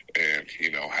 And,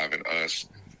 having us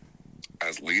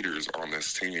as leaders on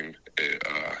this team,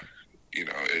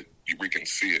 we can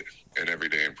see it in every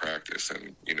day in practice,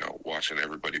 and, watching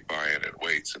everybody buy in at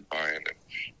weights and buy in at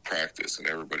practice, and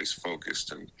everybody's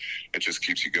focused, and it just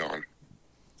keeps you going.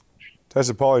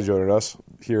 Tyson Pauly joining us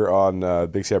here on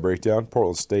Big Sky Breakdown,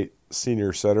 Portland State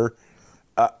Senior Center.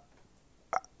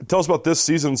 Tell us about this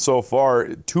season so far.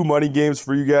 2 money games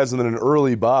for you guys and then an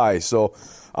early bye. So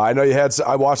I know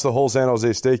I watched the whole San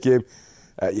Jose State game.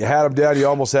 You had them down. You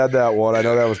almost had that one. I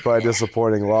know that was probably a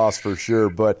disappointing loss for sure.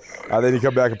 But then you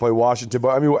come back and play Washington. But,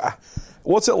 I mean,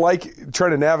 what's it like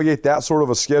trying to navigate that sort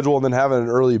of a schedule and then having an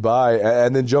early bye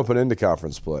and then jumping into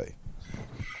conference play?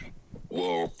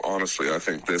 Well, honestly, I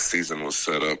think this season was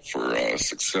set up for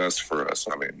success for us.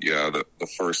 I mean, the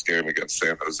first game against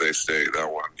San Jose State,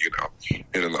 that one,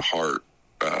 hit in the heart.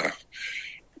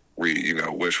 We,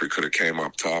 wish we could have came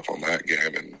up top on that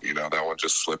game, and, that one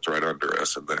just slipped right under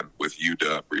us. And then with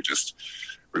UW,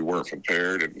 we weren't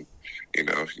prepared, and,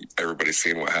 everybody's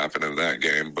seen what happened in that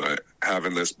game. But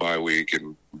having this bye week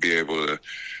and be able to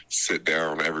sit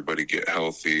down, everybody get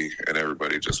healthy, and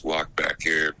everybody just lock back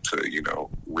in to,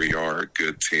 we are a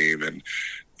good team. And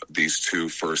these 2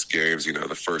 first games,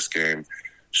 the first game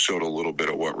showed a little bit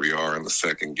of what we are. In the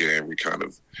second game, we kind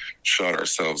of shot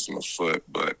ourselves in the foot.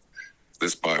 But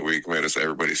this bye week made us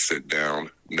everybody sit down,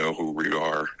 know who we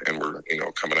are, and we're,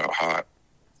 coming out hot.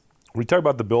 We talk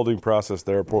about the building process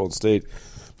there at Portland State.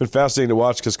 Been fascinating to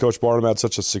watch because Coach Barnum had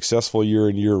such a successful year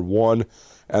in year 1,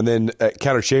 and then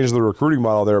kind of changed the recruiting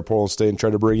model there at Portland State and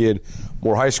tried to bring in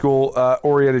more high school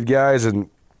oriented guys, and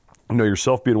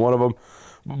yourself being one of them.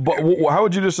 But how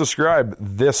would you just describe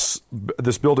this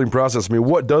building process? I mean,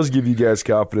 what does give you guys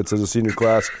confidence as a senior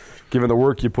class, given the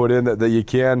work you put in, that you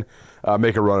can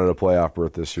make a run at a playoff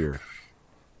berth this year?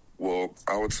 Well,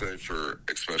 I would say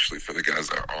especially for the guys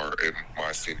that are in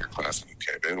my senior class and who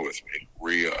came in with me,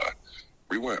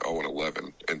 we went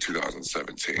 0-11 in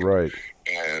 2017. Right.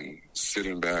 And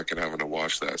sitting back and having to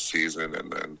watch that season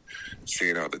and then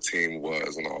seeing how the team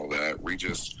was and all that, we've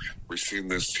seen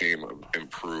this team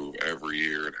improve every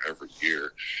year.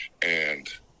 And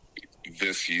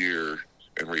this year,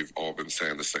 and we've all been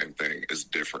saying the same thing, is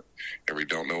different. And we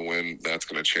don't know when that's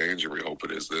going to change, and we hope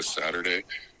it is this Saturday.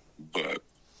 But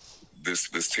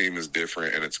this team is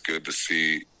different, and it's good to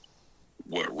see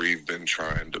what we've been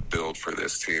trying to build for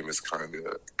this team is kind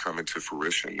of coming to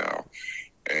fruition now.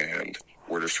 And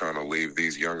we're just trying to leave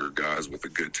these younger guys with a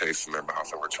good taste in their mouth,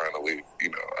 and we're trying to leave,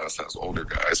 us as older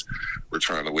guys, we're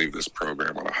trying to leave this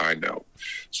program on a high note.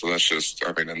 So that's just,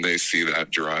 and they see that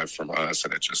drive from us,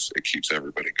 and it keeps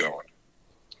everybody going.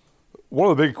 One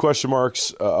of the big question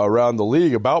marks around the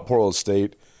league about Portland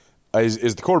State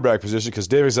is the quarterback position, because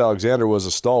Davis Alexander was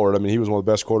a stalwart. I mean, he was one of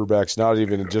the best quarterbacks, not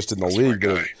even just in the league.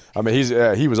 But,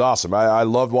 he was awesome. I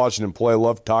loved watching him play. I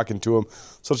loved talking to him.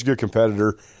 Such a good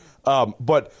competitor.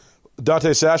 But Dante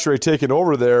Sachore taking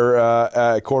over there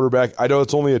at quarterback, I know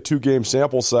it's only a 2-game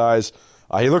sample size.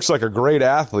 He looks like a great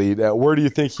athlete. Where do you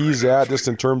think he's at just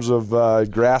in terms of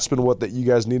grasping what that you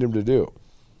guys need him to do?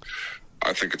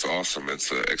 I think it's awesome.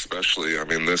 It's especially,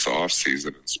 this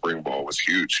offseason and spring ball was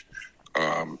huge.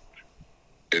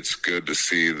 It's good to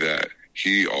see that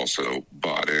he also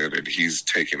bought in, and he's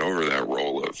taken over that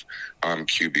role of I'm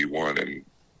QB1 and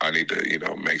I need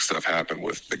to, make stuff happen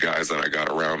with the guys that I got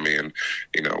around me, and,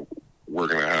 we're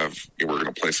going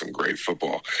to play some great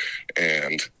football.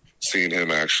 And seeing him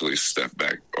actually step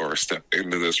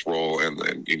into this role, and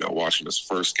then, watching his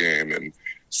first game in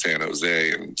San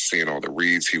Jose and seeing all the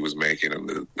reads he was making and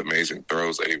the amazing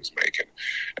throws that he was making.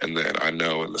 And then I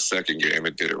know in the second game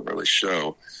it didn't really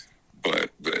show,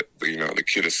 but the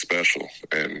kid is special,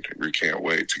 and we can't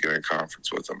wait to get in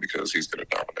conference with him because he's going to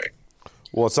dominate.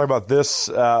 Well, let's talk about this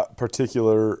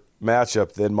particular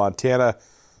matchup then. Montana,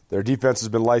 their defense has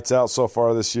been lights out so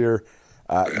far this year.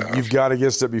 You've gone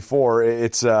against it before.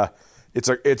 It's like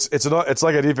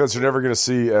a defense you're never going to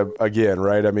see again,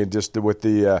 right? I mean, just with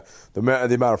the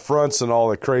amount of fronts and all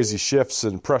the crazy shifts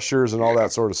and pressures and all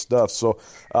that sort of stuff. So,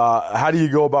 how do you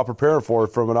go about preparing for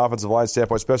it from an offensive line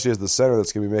standpoint, especially as the center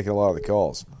that's going to be making a lot of the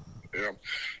calls? Yeah,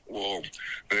 well,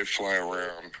 they fly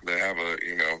around. They have a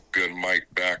good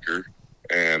mic backer,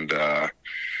 and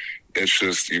it's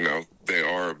just they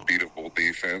are a beatable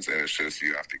defense, and it's just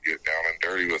you have to get down and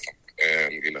dirty with them,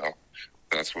 and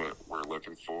that's what we're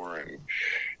looking for. And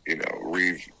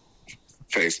we've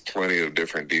faced plenty of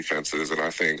different defenses, and I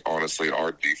think honestly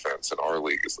our defense in our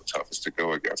league is the toughest to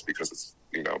go against because it's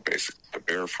basically the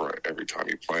bear front every time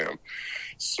you play them.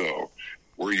 So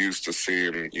we're used to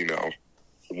seeing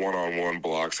one-on-one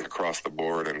blocks across the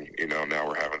board, and now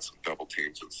we're having some double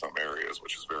teams in some areas,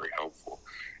 which is very helpful.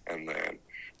 And then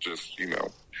just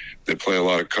they play a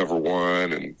lot of cover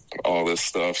one and all this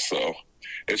stuff, so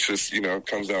it's just it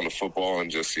comes down to football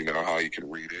and just how you can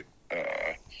read it.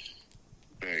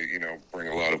 They bring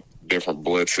a lot of different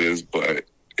blitzes, but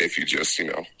if you just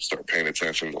start paying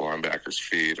attention to the linebackers'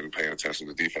 feet and paying attention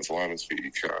to the defensive linemen's feet,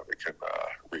 you can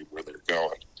read where they're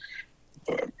going.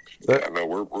 But no,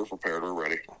 we're prepared. We're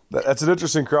ready. That's an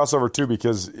interesting crossover too,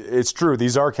 because it's true.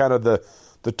 These are kind of the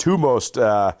two most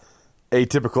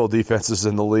atypical defenses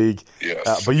in the league.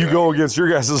 Yes, but you go against your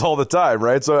guys all the time,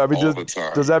 right? So I mean,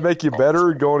 does that make you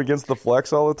better going against the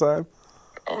flex all the time?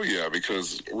 Oh yeah,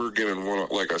 because we're getting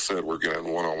like I said, we're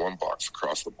getting one-on-one blocks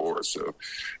across the board. So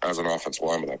as an offensive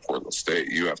lineman at Portland State,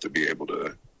 you have to be able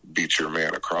to beat your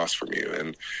man across from you,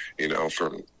 and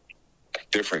from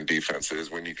different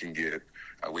defenses, when you can get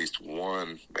at least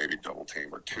one, maybe double team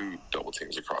or two double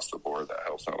teams across the board, that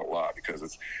helps out a lot, because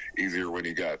it's easier when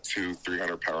you got 2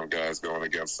 300-pound guys going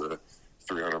against a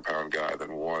 300-pound guy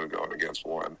than one going against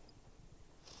one.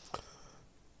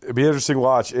 It'd be an interesting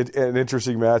watch, an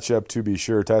interesting matchup to be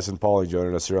sure. Tyson Pauling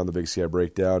joining us here on the Big Sky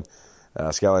Breakdown,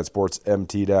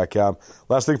 SkylineSportsMT.com.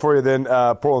 Last thing for you then,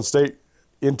 Portland State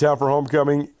in town for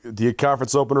homecoming, the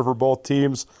conference opener for both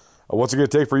teams. What's it going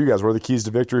to take for you guys? What are the keys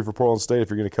to victory for Portland State if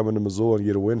you're going to come into Missoula and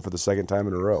get a win for the second time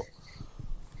in a row?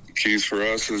 The keys for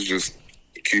us is just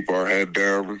keep our head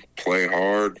down, play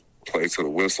hard, play to the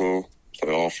whistle,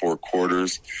 play all 4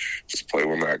 quarters, just play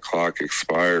when that clock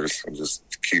expires, and just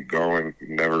keep going.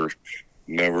 Never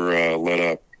let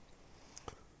up.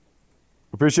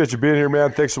 Appreciate you being here,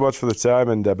 man. Thanks so much for the time,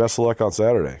 and best of luck on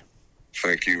Saturday.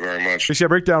 Thank you very much. Big Sky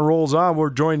Breakdown rolls on.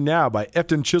 We're joined now by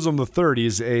Efton Chisholm III.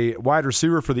 He's a wide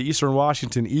receiver for the Eastern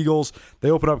Washington Eagles.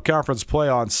 They open up conference play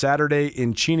on Saturday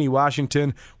in Cheney,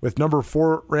 Washington, with number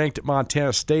 4 ranked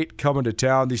Montana State coming to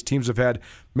town. These teams have had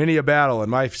many a battle in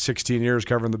my 16 years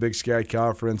covering the Big Sky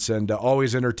Conference, and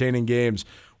always entertaining games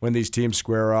when these teams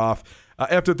square off.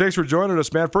 Efton, thanks for joining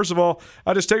us, man. First of all,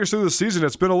 just take us through the season.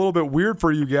 It's been a little bit weird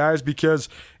for you guys because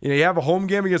you have a home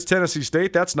game against Tennessee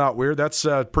State. That's not weird. That's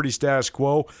pretty status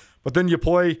quo. But then you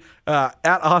play at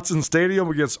Autzen Stadium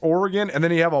against Oregon, and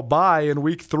then you have a bye in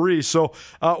week 3. So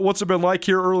what's it been like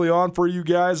here early on for you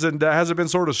guys, and has it been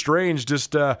sort of strange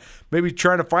just maybe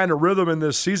trying to find a rhythm in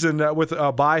this season with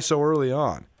a bye so early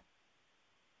on?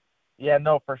 Yeah,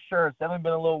 no, for sure. It's definitely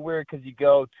been a little weird because you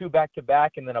go 2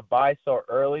 back-to-back and then a bye so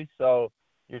early. So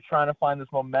you're trying to find this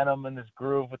momentum and this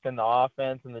groove within the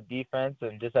offense and the defense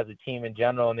and just as a team in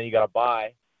general, and then you got a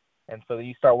bye. And so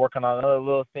you start working on other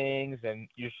little things, and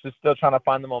you're just still trying to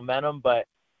find the momentum. But,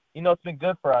 it's been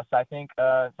good for us. I think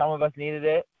some of us needed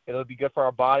it. It'll be good for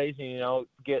our bodies and,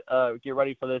 get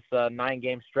ready for this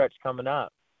 9-game stretch coming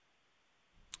up.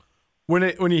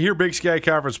 When you hear Big Sky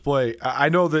Conference play, I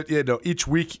know that each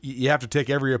week you have to take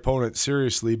every opponent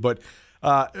seriously, but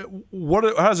how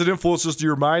does it influence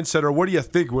your mindset, or what do you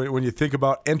think when you think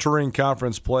about entering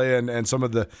conference play and some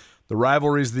of the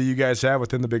rivalries that you guys have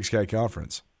within the Big Sky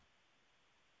Conference?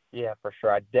 Yeah, for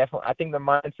sure. I think the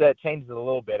mindset changes a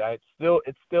little bit.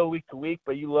 It's still week to week,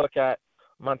 but you look at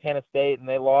Montana State and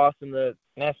they lost in the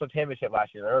national championship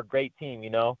last year. They're a great team,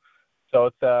 So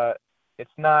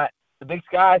it's not the Big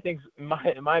Sky, I think, in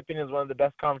my opinion, is one of the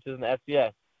best conferences in the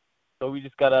FCS. So we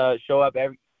just gotta show up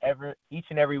each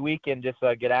and every week and just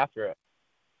get after it.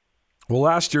 Well,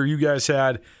 last year you guys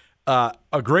had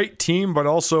a great team, but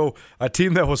also a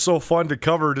team that was so fun to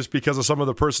cover just because of some of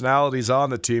the personalities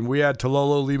on the team. We had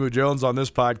Talolo Limu-Jones on this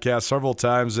podcast several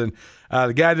times, and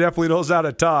the guy definitely knows how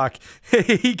to talk.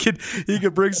 he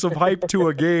could bring some hype to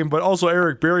a game, but also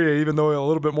Eric Berrier, even though a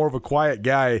little bit more of a quiet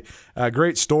guy,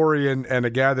 great story and a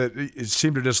guy that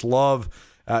seemed to just love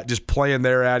just playing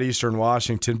there at Eastern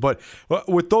Washington. But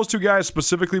with those two guys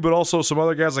specifically, but also some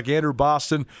other guys like Andrew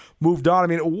Boston moved on. I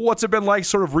mean, what's it been like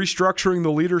sort of restructuring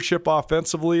the leadership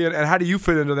offensively, and how do you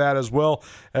fit into that as well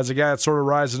as a guy that's sort of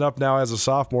rising up now as a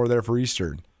sophomore there for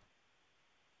Eastern?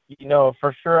 You know,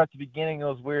 for sure at the beginning it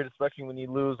was weird, especially when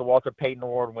you lose the Walter Payton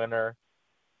Award winner,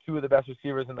 two of the best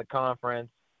receivers in the conference,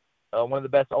 one of the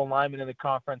best O-linemen in the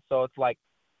conference. So it's like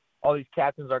all these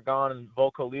captains are gone and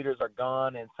vocal leaders are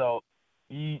gone, and so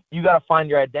you got to find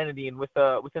your identity and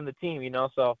within the team, you know.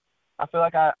 So I feel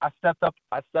like I stepped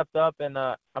up, and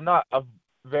I'm not a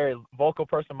very vocal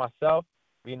person myself.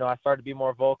 You know, I started to be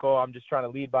more vocal. I'm just trying to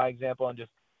lead by example and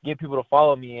just get people to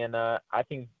follow me. And I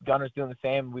think Gunner's doing the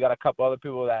same. We got a couple other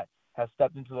people that have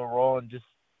stepped into the role and just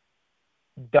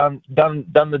done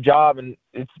the job, and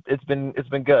it's been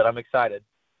good. I'm excited.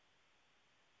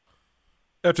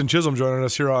 Efton Chisholm joining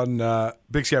us here on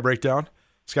Big Sky Breakdown.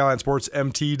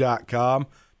 SkylineSportsMT.com.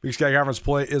 Big Sky Conference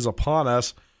play is upon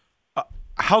us.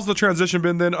 How's the transition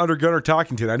been then under Gunner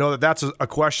Talkington? I know that's a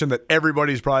question that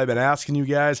everybody's probably been asking you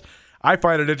guys. I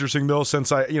find it interesting though,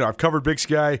 since I've covered Big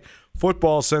Sky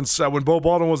football since when Bo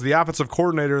Baldwin was the offensive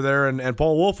coordinator there and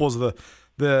Paul Wolf was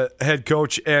the head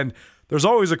coach. And there's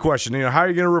always a question, how are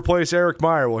you going to replace Eric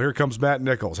Meyer? Well, here comes Matt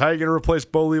Nichols. How are you going to replace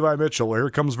Bo Levi Mitchell? Well, here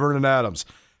comes Vernon Adams.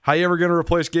 How are you ever going to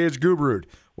replace Gage Gubrud?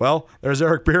 Well, there's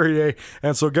Eric Berrier,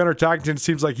 and so Gunner Talkington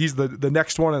seems like he's the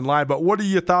next one in line. But what have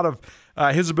you thought of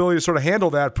his ability to sort of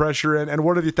handle that pressure, and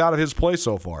what have you thought of his play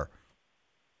so far?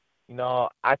 You know,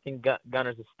 I think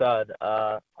Gunner's a stud.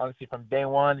 Honestly, from day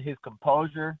one, his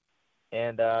composure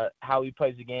and how he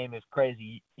plays the game is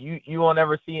crazy. You won't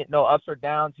ever see it, no ups or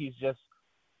downs. He's just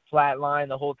flat line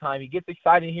the whole time. He gets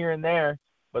excited here and there,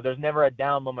 but there's never a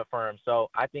down moment for him. So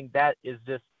I think that is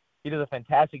just – he does a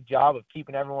fantastic job of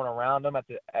keeping everyone around him at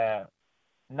the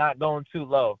not going too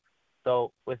low.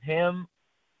 So with him,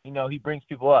 he brings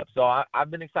people up. So I've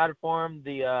been excited for him.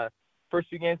 The first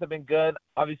few games have been good.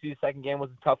 Obviously, the second game was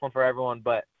a tough one for everyone.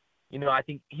 But, I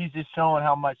think he's just showing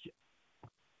how much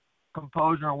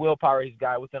composure and willpower he's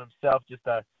got within himself just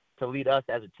to lead us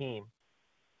as a team.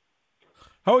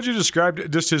 How would you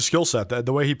describe just his skill set,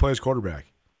 the way he plays quarterback?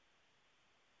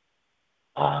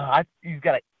 He's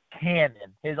got a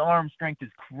cannon. His arm strength is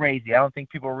crazy. I don't think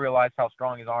people realize how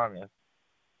strong his arm is.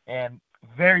 And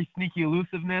very sneaky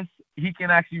elusiveness. He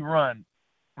can actually run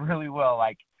really well.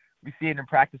 Like, we see it in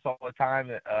practice all the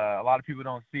time. A lot of people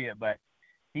don't see it, but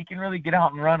he can really get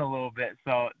out and run a little bit.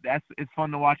 So it's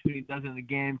fun to watch when he does it in the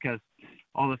game, because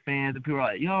all the fans and people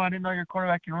are like, I didn't know your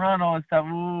quarterback can run, all this stuff.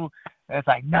 Ooh. And it's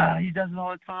like, nah, he does it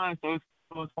all the time. So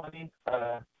it's funny.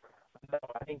 I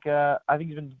think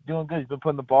he's been doing good. He's been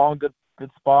putting the ball in good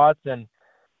spots and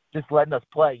just letting us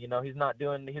play. He's not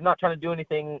trying to do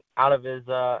anything out of his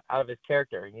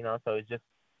character. So he's just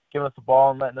giving us the ball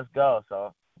and letting us go.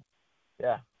 So,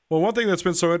 yeah. Well, one thing that's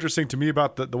been so interesting to me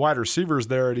about the wide receivers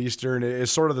there at Eastern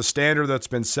is sort of the standard that's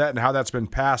been set and how that's been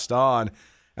passed on.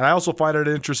 And I also find it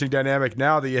an interesting dynamic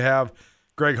now that you have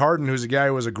Greg Harden, who's a guy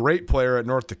who was a great player at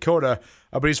North Dakota,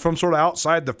 but he's from sort of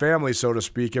outside the family, so to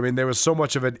speak. I mean, there was so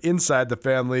much of an inside the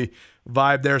family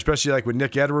vibe there, especially like when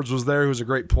Nick Edwards was there, who was a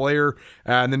great player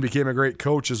and then became a great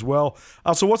coach as well.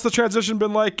 So what's the transition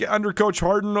been like under Coach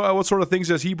Harden? What sort of things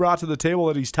has he brought to the table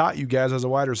that he's taught you guys as a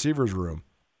wide receivers room?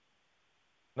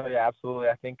 No, yeah, absolutely.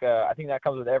 I think that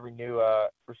comes with every new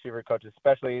receiver coach,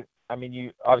 especially,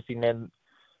 you obviously named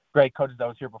great coaches that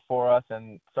was here before us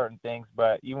and certain things,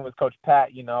 but even with Coach Pat,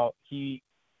 I think he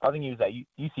was at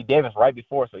UC Davis right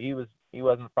before, so he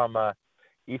wasn't from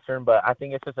Eastern, but I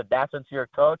think it's just adapting to your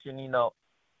coach, and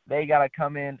they got to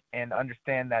come in and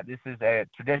understand that this is a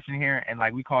tradition here, and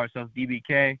like we call ourselves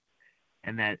DBK,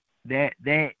 and that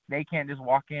they can't just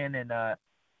walk in and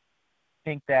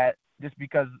think that just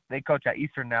because they coach at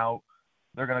Eastern now,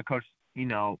 they're gonna coach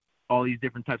all these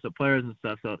different types of players and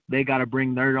stuff. So they got to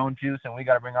bring their own juice, and we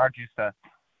got to bring our juice to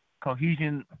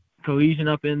cohesion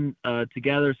up in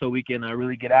together, so we can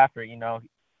really get after it.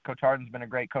 Coach Harden's been a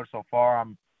great coach so far.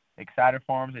 I'm excited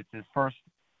for him. It's his first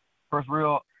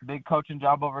real big coaching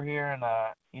job over here, and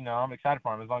I'm excited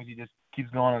for him as long as he just keeps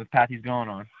going on the path he's going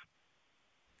on.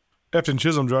 Efton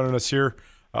Chisholm joining us here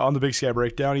on the Big Sky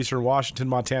Breakdown. Eastern Washington,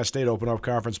 Montana State open up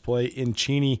conference play in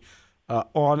Cheney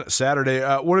on Saturday.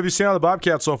 What have you seen on the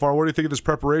Bobcats so far? What do you think of this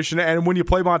preparation? And when you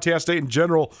play Montana State in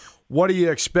general, what do you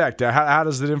expect? How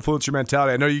does it influence your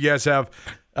mentality? I know you guys have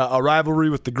a rivalry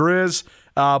with the Grizz,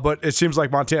 but it seems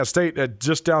like Montana State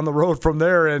just down the road from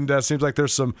there, and seems like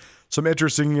there's some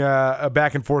interesting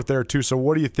back and forth there too. So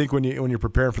what do you think when you're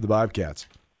preparing for the Bobcats?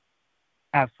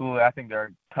 Absolutely, I think they're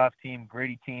a tough team,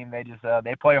 gritty team. They just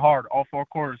they play hard all 4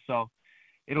 quarters, so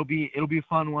it'll be a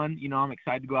fun one. You know, I'm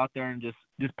excited to go out there and just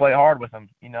play hard with them.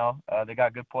 You know, they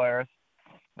got good players.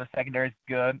 The secondary's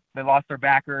good. They lost their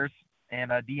backers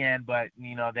and DN, but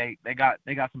you know they got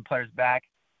some players back,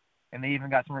 and they even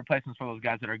got some replacements for those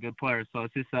guys that are good players. So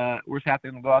it's just we're just happy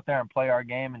to go out there and play our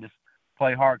game and just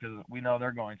play hard because we know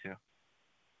they're going to.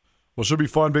 Well, should be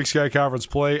fun. Big Sky Conference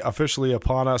play officially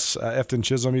upon us. Efton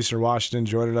Chisholm, Eastern Washington,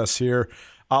 joining us here.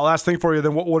 Last thing for you,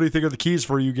 then, what do you think are the keys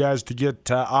for you guys to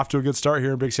get off to a good start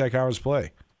here in Big Sky Conference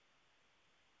play?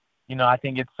 You know, I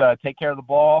think it's take care of the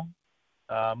ball,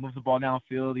 move the ball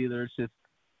downfield. Either it's just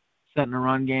setting a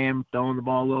run game, throwing the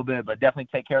ball a little bit, but definitely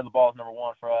take care of the ball is number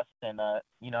one for us, and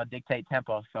you know, dictate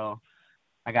tempo. So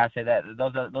I gotta say that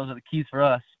those are the keys for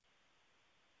us.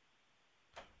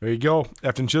 There you go.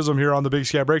 Efton Chisholm here on the Big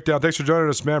Sky Breakdown. Thanks for joining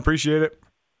us, man. Appreciate it.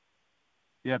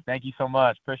 Yeah, thank you so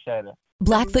much. Appreciate it.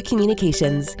 Blackfoot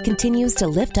Communications continues to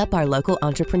lift up our local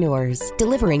entrepreneurs,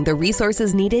 delivering the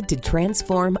resources needed to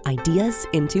transform ideas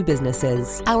into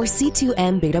businesses. Our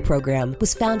C2M beta program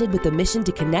was founded with the mission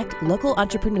to connect local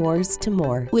entrepreneurs to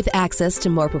more. With access to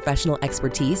more professional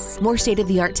expertise, more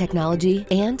state-of-the-art technology,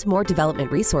 and more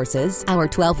development resources, our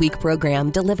 12-week program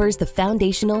delivers the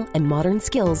foundational and modern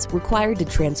skills required to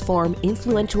transform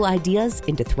influential ideas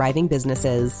into thriving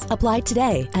businesses. Apply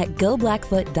today at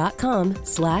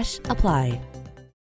goblackfoot.com/apply.